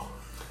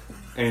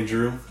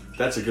 Andrew,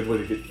 that's a good way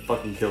to get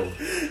fucking killed.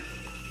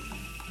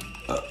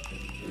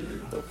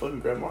 Don't fucking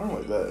grab my arm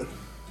like that.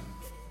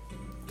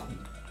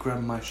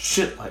 Grab my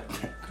shit like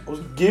that. I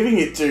was giving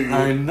it to you.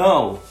 I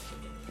know.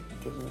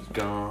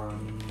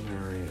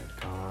 Gonorrhea.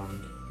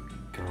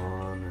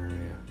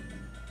 Gonorrhea.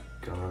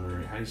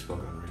 How do you spell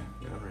gonorrhea?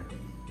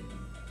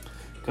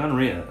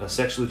 Gonorrhea, a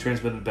sexually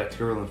transmitted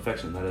bacterial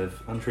infection that,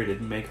 if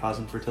untreated, may cause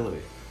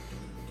infertility.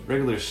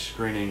 Regular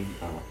screening.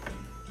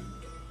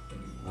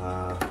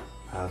 How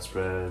it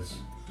spreads.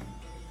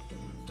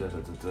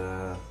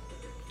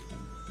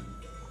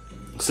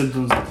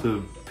 Symptoms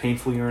include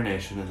painful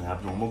urination and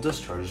abnormal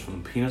discharges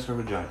from the penis or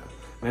vagina.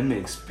 Men may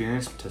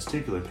experience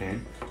testicular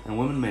pain, and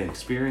women may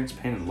experience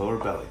pain in lower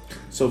belly.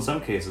 So in some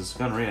cases,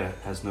 gonorrhea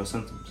has no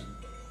symptoms.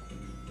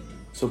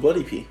 So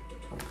bloody pee.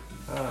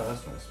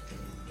 That's nice.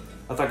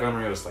 I thought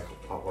gonorrhea was like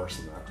a lot worse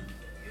than that.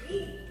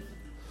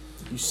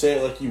 You say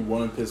it like you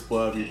want to piss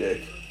blood out of your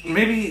dick.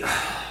 Maybe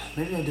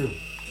I do.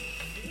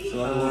 So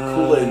like a little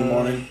Kool-Aid in the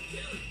morning.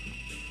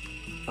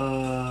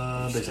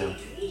 Big time.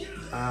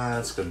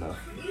 That's good enough.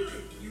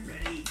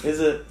 Is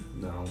it?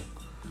 No.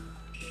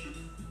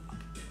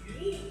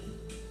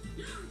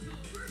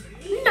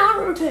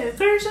 Naruto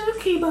versus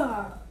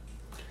Kiba.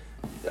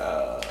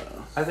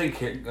 I think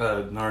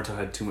Naruto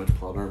had too much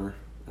plot armor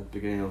at the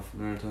beginning of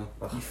Naruto.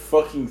 You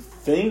fucking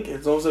think?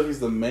 It's almost like he's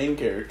the main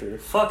character.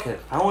 Fuck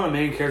it. I want a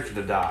main character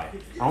to die.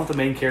 I want the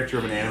main character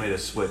of an anime to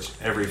switch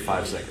every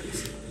 5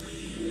 seconds.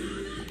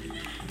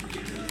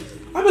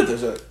 I bet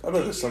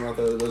there's someone out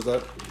there that does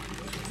that.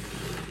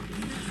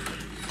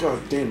 God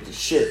damn the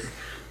shit.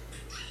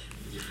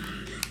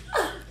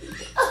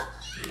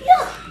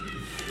 Yeah.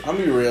 I'm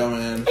gonna be real,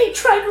 man. A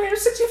trigram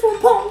 64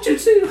 palm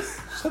jutsu.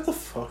 Shut the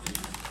fuck.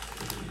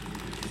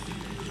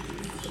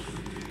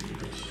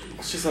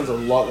 She sounds a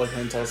lot like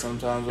hentai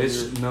sometimes.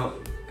 It's no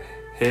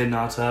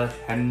Hinata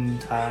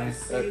hentai.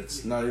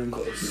 That's not even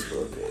close. But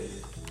okay.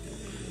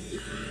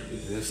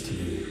 It is to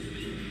me.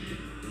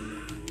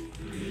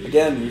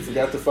 Again, you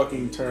forgot the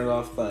fucking turn it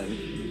off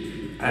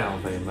thing. I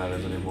don't think it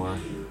matters anymore.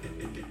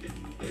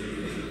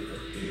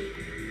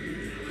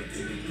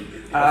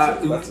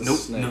 That's a nope.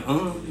 snake.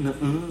 No.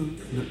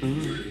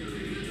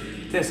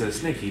 There's a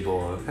snaky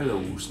boy.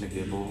 Hello,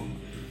 snaky boy.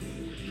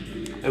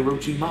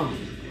 Orochimaru.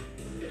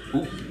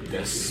 Ooh,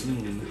 that's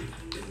mean.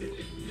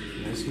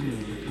 That's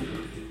mean.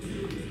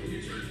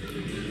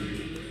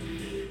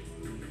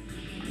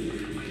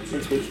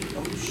 Thanks, bitch.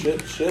 Oh,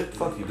 shit.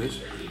 Fuck you, bitch.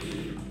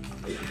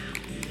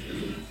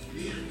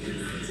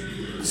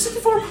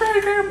 64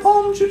 trigram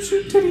palm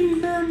jutsu titty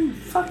man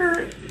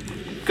fucker.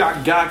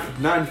 Got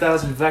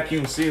 9,000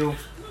 vacuum seal.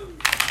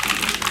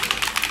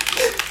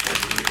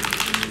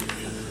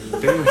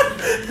 Damn.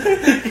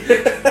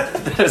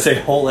 That is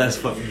a whole ass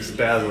fucking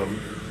spasm.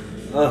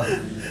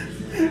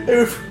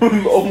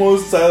 From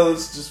almost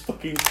silence, just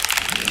fucking.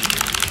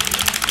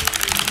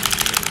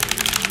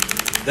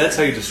 That's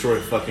how you destroy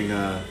a fucking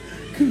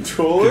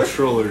Controller?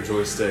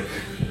 joystick.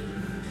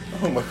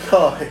 Oh my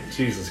god.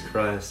 Jesus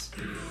Christ.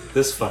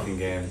 This fucking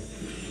game.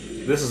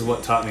 This is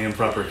what taught me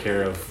improper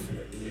care of.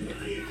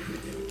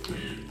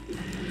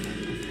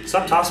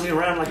 Stop tossing me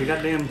around like a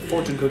goddamn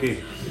fortune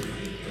cookie.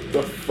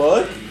 The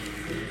fuck?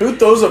 Who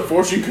throws a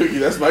fortune cookie?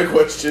 That's my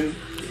question.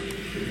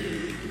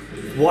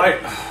 Why?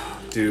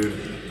 Dude.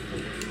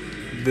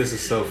 This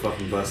is so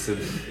fucking busted.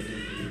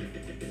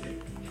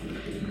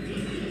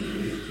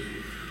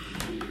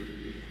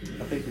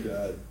 think he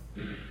died.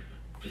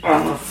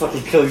 I'm gonna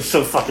fucking kill you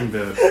so fucking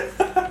bad.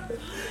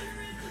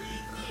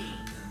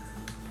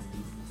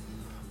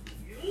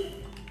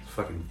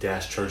 Fucking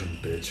dash charging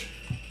bitch.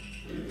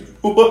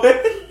 What?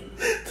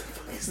 The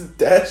fuck is a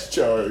dash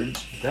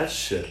charge? That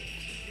shit.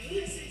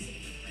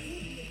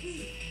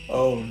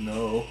 Oh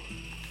no.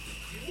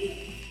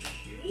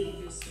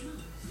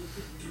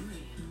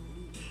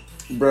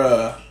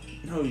 Bruh.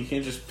 No, you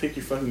can't just pick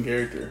your fucking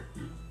character.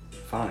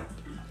 Fine.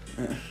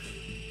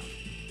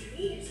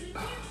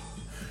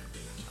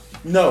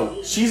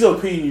 No, she's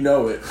OP and you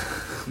know it.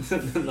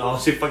 All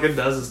she fucking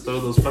does is throw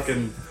those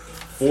fucking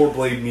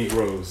 4-blade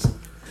Negroes.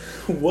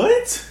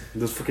 What?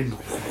 Those fucking...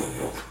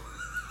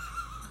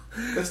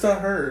 That's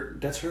not her.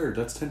 That's her.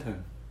 That's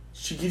Tintin.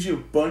 She gives you a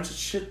bunch of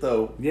shit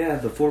though. Yeah,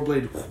 the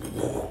 4-blade...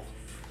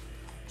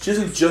 She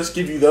doesn't just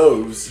give you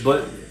those.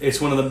 But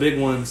it's one of the big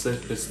ones.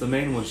 It's the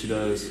main one she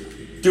does.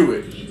 Do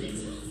it.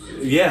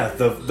 Yeah,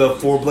 the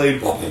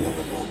 4-blade...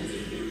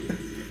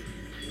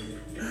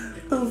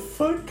 The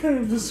fuck kind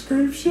of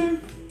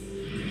description?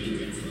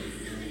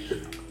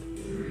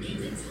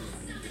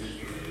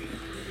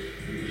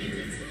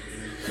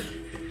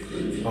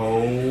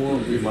 Oh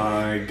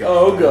my god.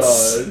 Oh god.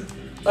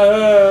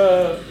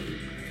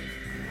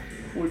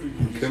 What did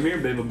you Come here,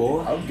 baby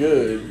boy. I'm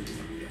good.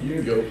 You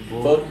can go baby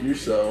boy. fuck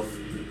yourself.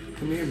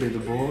 Come here, baby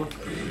boy.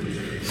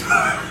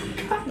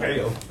 God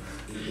damn.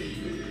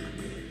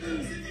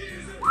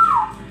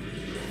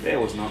 That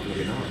was not gonna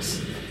be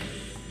nice.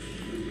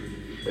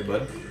 Hey,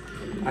 bud.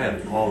 I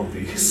have all of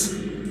these.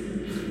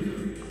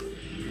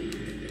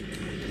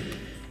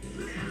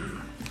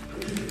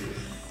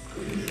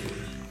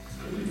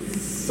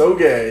 So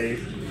gay.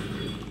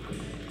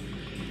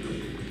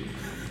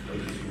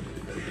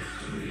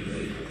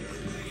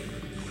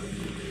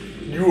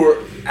 You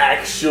are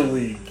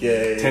actually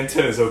gay.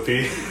 10-10 is OP.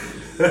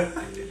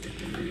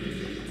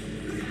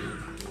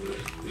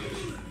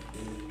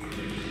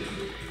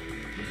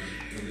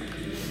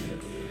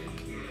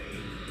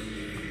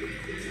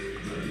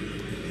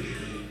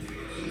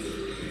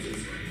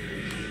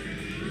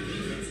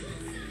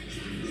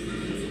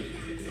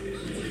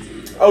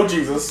 Oh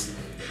Jesus.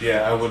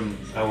 Yeah, I wouldn't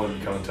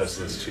come and touch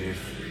this, Chief.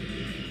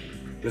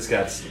 This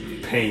guy's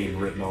pain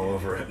written all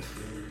over it.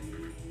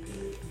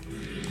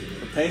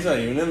 The paint's not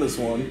even in this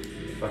one.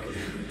 Fuck it.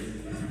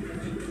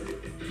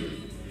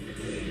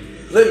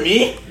 Is that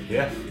me?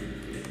 Yeah.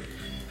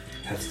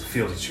 Has to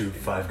feel to chew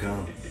 5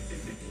 gum.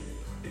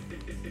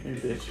 You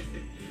bitch.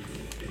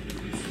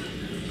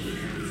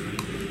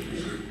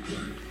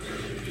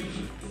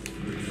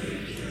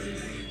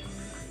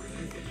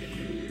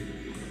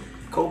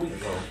 Colby?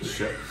 Oh,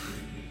 shit.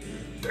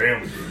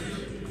 Damn.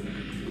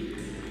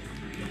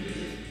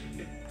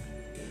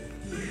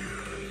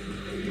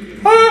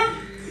 Ah!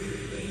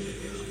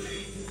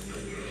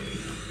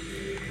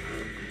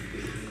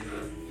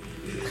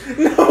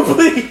 No,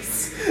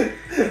 please.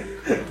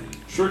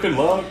 Shuriken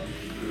log.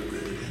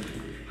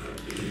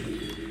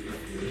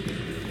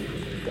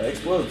 That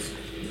explodes.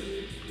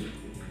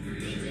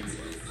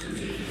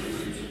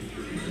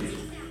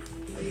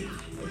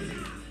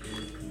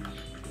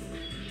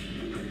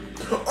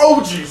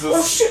 Oh Jesus!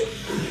 Oh shit!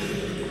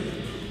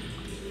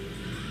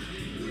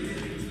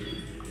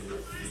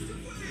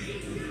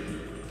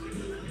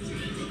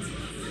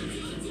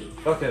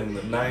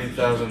 Fucking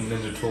 90,000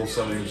 Ninja Tool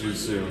summoning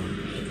Jutsu.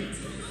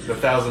 The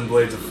 1,000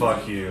 Blades of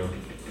Fuck You.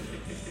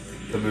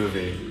 The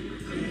movie.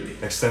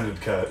 Extended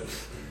cut.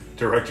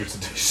 Director's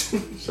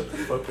edition. Shut the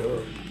fuck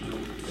up.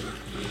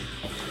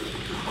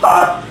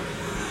 Ah!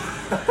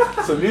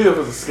 So neither of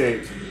us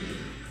escaped.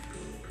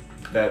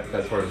 That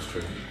part is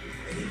true.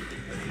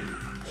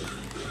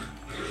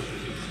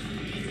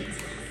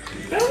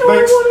 That's what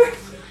I wanted.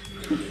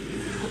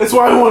 That's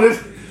what I wanted.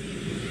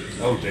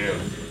 Oh damn.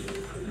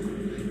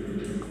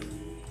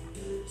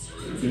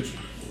 Bitch.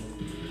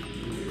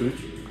 Bitch.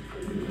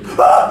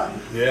 Ah!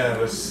 Yeah,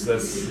 that's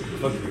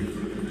fuck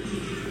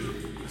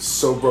you.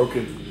 So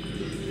broken.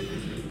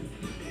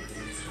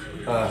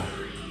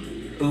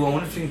 Ooh, I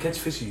wonder if you can catch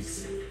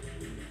fishies.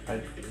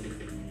 I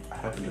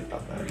haven't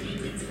thought that.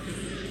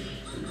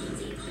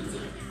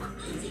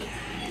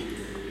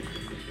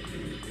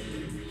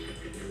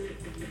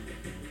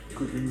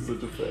 Cooking's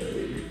such a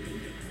fag.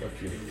 Fuck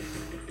you.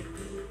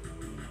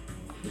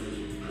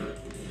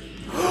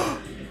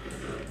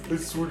 I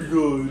swear to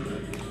God.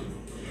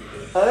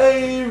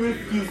 I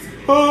refuse.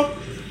 Huh?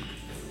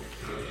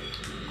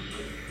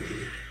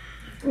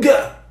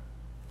 Gah!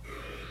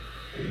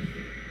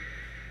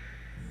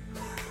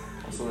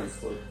 Also nice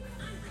look.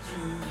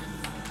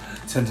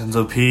 Tenten's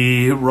OP.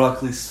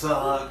 Rockley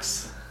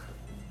sucks.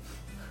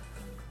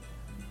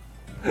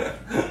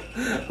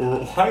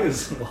 Why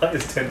is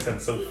Tenten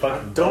so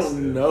fucking Don't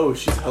busted? know.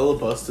 She's hella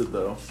busted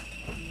though.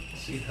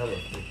 She's hella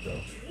thick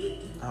though.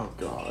 Oh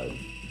God.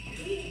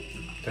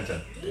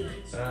 Tenten.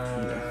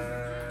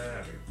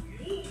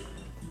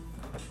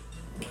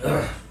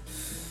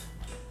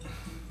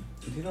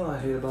 You know what I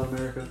hate about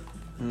America?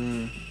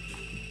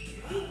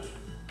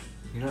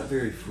 You're not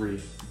very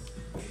free.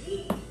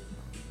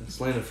 It's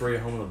land of free,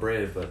 home of the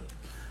brave, but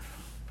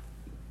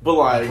But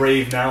like,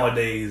 brave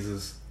nowadays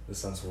is. This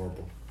sounds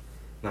horrible.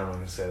 No, I'm not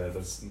gonna say that.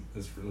 That's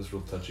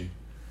real touchy.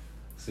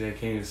 See, I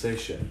can't even say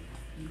shit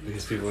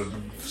because people are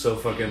so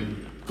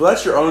fucking. but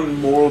that's your own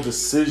moral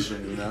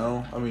decision, you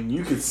know. I mean,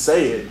 you could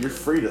say it. You're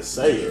free to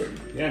say it.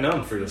 Yeah, I know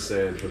I'm free to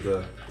say it, but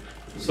the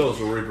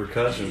social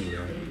repercussions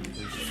are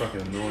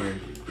fucking annoying.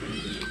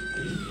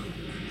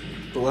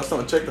 But let's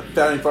not check the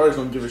founding fathers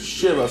don't give a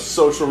shit about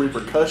social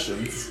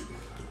repercussions.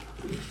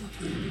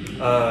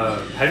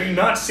 Have you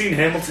not seen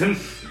Hamilton?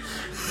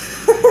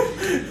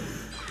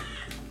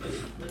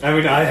 I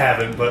mean, I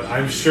haven't, but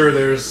I'm sure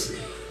there's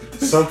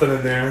something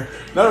in there.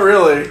 Not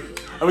really.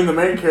 I mean, the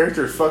main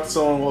character fucked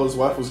someone while his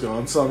wife was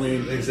gone, so I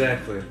mean,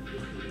 Exactly.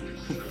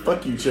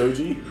 fuck you,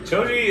 Choji.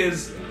 Choji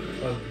is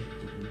a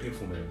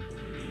beautiful man.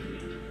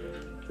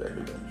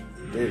 Exactly.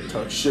 They didn't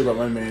talk shit about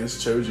my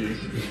man's Choji.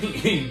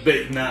 You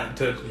bet not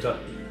touch.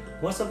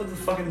 What's up with the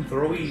fucking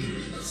throwy,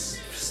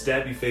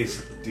 stabby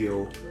face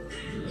deal?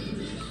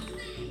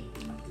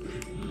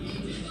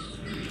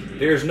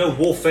 There's no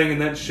wolf fang in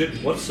that shit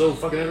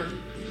whatsoever.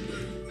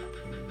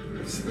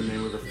 That's the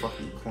name of the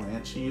fucking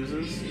plant she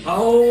uses.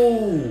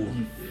 Oh,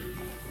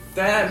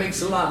 that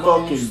makes a lot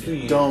more Fucking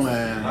sense.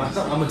 dumbass.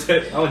 I'm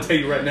gonna tell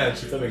you right now,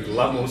 that makes a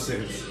lot more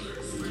sense.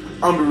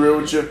 I'm gonna be real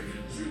with you.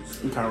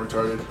 I'm kind of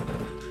retarded.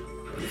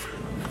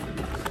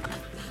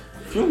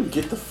 If you don't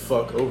get the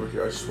fuck over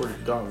here, I swear to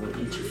God, I'm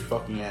gonna eat your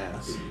fucking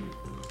ass.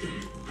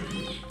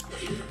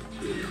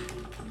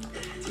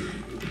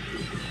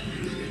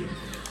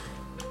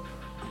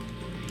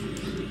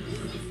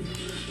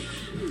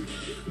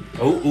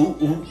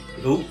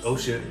 Oh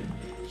shit.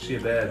 She a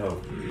bad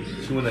hoe.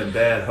 She one of them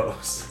bad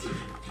hoes.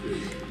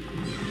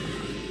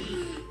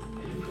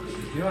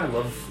 You know what I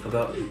love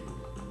about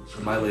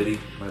my lady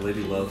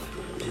love?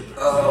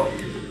 Oh.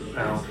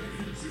 Ow.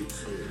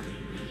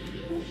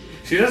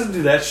 She doesn't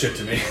do that shit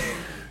to me.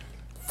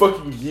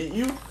 Fucking yeet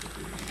you?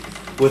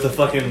 With a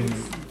fucking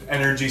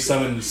energy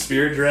summoned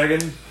spirit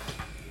dragon?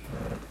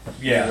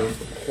 Yeah.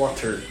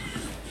 Water.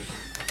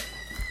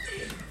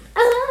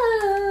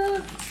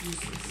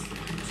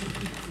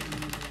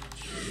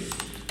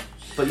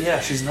 But yeah,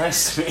 she's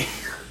nice to me.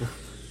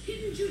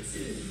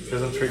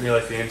 Doesn't treat me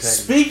like the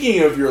antagonist.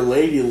 Speaking of your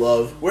lady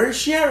love, where is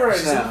she at right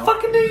She's now? in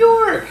fucking New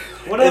York!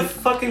 What a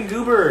fucking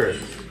goober!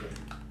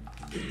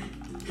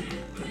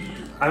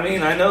 I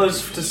mean, I know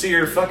it's to see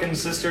her fucking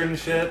sister and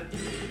shit.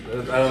 I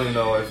don't even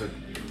know if it...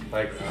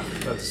 Like,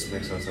 that just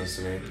makes no sense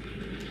to me.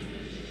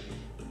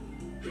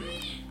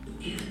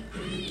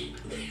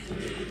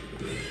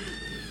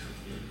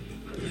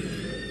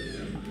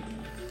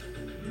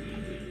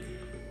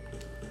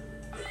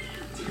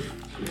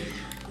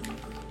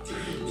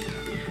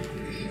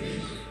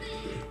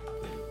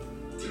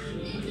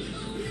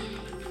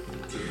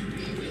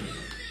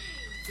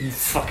 You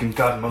fucking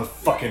god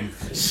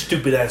motherfucking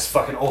stupid ass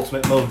fucking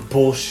ultimate mode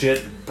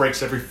bullshit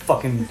breaks every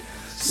fucking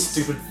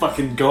stupid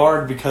fucking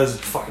guard because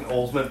it's fucking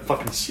ultimate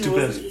fucking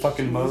stupid ass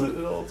fucking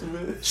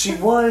mode. She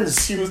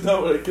was. She was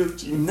not what I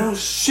killed you. No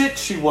shit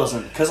she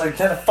wasn't, because I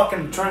had to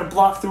fucking try to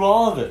block through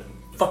all of it.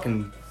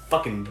 Fucking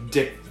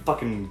dick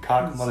fucking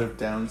cock mother.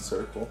 Down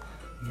circle.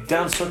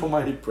 Down circle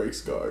my It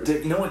breaks guard.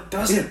 dick. No it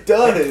doesn't. It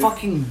does. It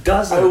fucking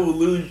doesn't. I will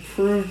literally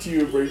prove to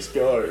you it breaks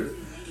guard.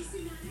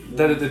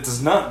 That it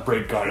does not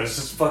break guard. It's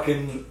just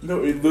fucking...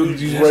 No, it literally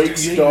You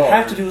breaks you guard.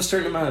 have to do a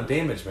certain amount of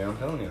damage, man. I'm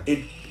telling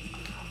you.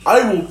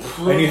 I will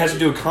prove. And you have to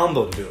do a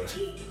combo to do it.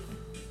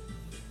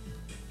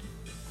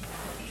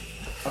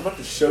 I'm about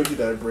to show you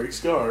that it breaks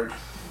guard.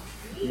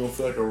 You're gonna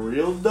feel like a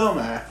real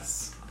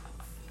dumbass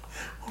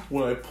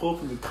when I pull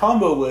from the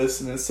combo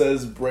list and it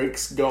says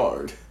breaks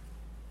guard.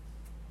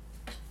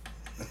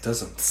 It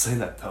doesn't say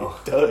that though.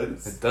 It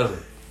does. It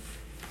doesn't.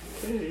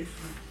 Hey.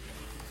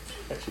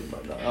 Actually, it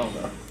might not. I don't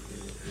know.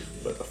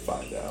 But to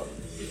find out.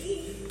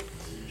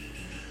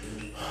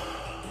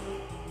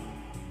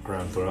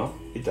 Ground throw.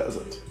 It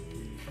doesn't.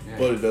 Yeah.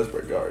 But it does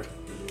break guard.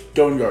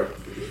 Going guard.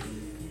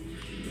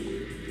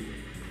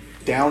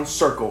 Down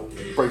circle.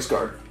 Breaks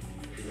guard.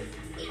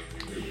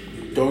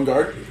 Going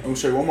guard. I'm gonna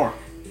show you one more.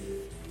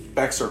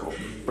 Back circle.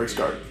 Breaks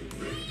guard.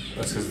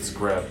 That's because it's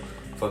grab.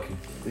 Fucking.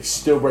 They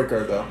still break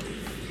guard though.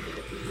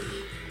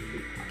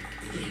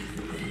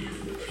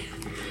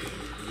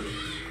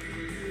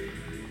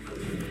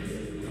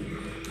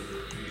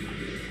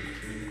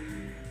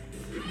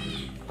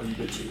 Oh, you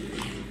bitch.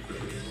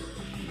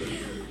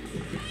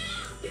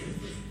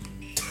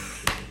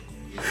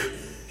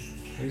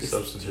 You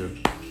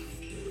substitute.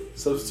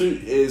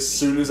 Substitute is as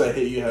soon as I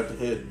hit you have to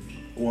hit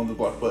one of the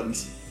block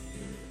buttons.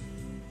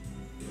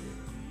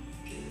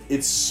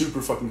 It's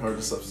super fucking hard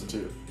to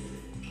substitute.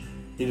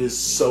 It is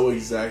so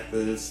exact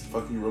that it's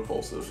fucking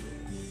repulsive.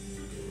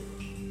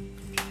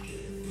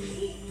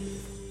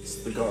 It's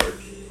the guard.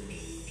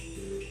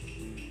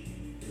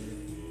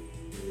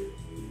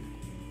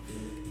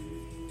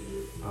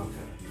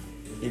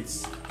 Okay.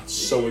 It's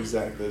so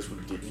exact that it's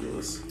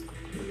ridiculous.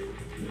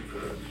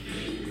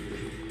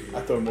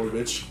 I throw more,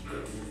 bitch.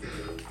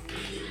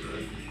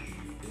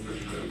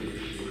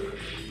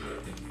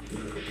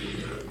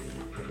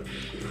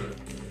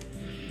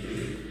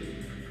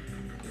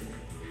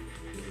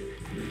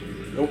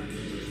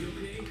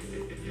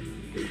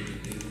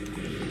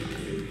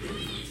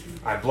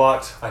 I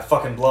blocked. I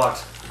fucking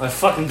blocked. I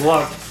fucking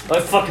blocked. I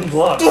fucking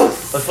blocked.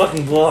 I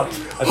fucking blocked.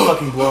 I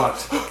fucking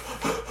blocked.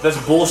 That's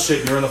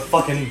bullshit. You're in the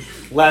fucking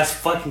last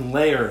fucking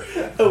layer.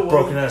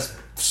 Broken ass,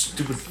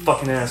 stupid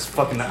fucking ass,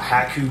 fucking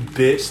Haku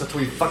bitch. That's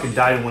where you fucking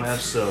died in one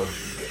episode.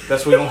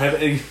 That's why you don't have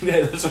any.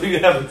 That's why you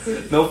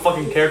have no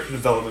fucking character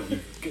development. You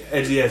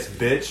edgy ass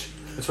bitch.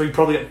 That's why you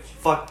probably got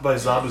fucked by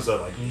Zabuza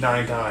like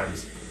 9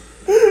 times.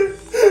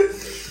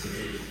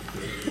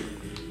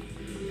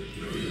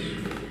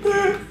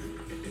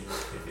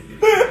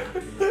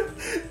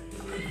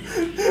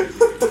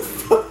 What the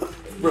fuck,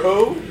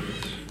 bro?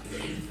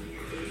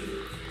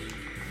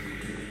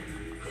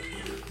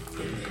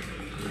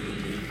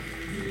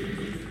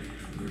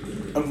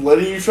 I'm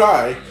letting you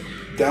try.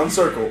 Down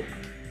circle.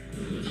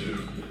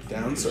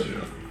 Down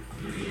circle.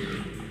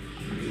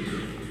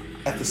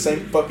 At the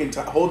same fucking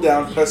time. Hold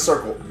down, press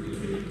circle.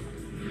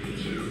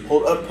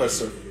 Hold up, press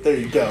circle. There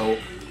you go.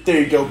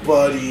 There you go,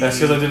 buddy. That's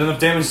because I did enough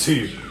damage to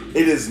you.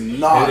 It is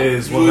not. It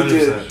is 100%. You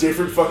did a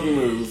different fucking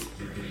move.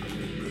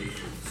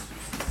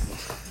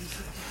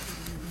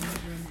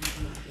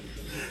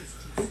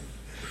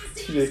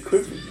 TJ,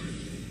 quit.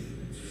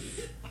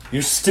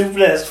 You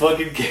stupid ass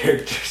fucking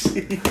characters.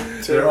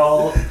 They're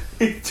all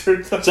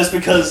just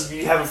because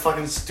you have a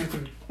fucking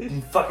stupid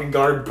fucking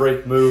guard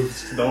break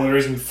move. The only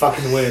reason you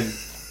fucking win.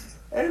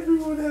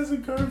 Everyone has a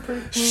guard break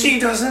move. She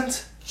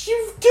doesn't.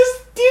 You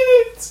just did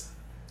it.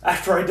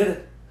 After I did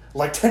it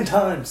like 10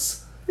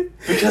 times.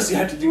 Because you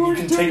have to do. You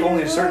can take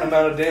only a certain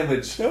amount of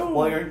damage. No.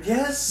 While you're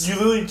yes. You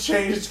literally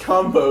changed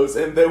combos,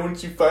 and then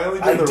once you finally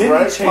did I the didn't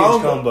right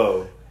change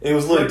combo. It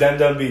was literally down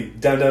down B,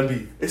 down down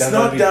B. It's down,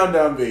 not B.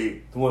 down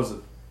B. What is it?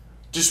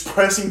 Just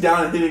pressing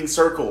down and hitting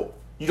circle.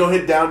 You don't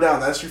hit down.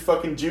 That's your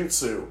fucking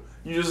jutsu.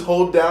 You just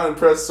hold down and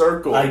press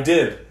circle. I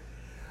did.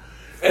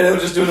 And it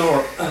was just doing it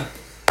more.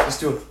 Just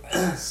do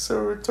it.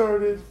 So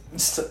retarded.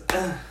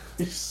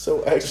 You're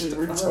so actually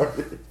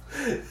retarded.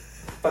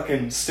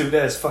 Fucking stupid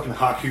ass fucking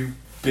Haku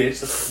bitch.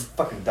 That's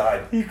fucking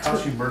died. How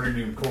she murdered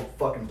you in cold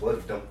fucking blood,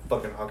 you dumb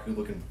fucking Haku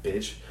looking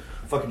bitch.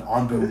 Fucking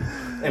Anbu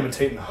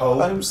imitating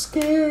hoe. I'm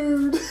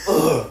scared.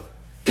 Ugh.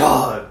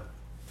 God.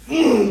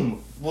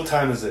 What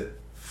time is it?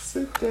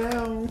 Sit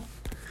down.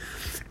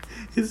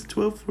 It's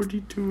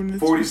 12:42 and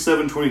it's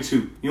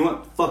 47:22. You know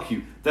what? Fuck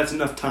you. That's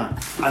enough time.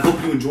 I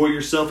hope you enjoy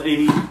yourself,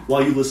 Amy,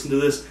 while you listen to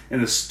this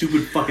and the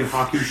stupid fucking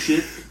Haku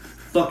shit.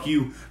 Fuck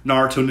you,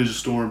 Naruto Ninja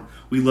Storm.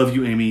 We love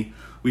you, Amy.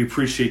 We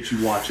appreciate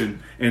you watching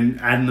and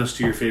adding us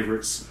to your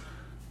favorites.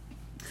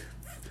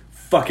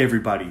 Fuck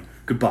everybody.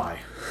 Goodbye.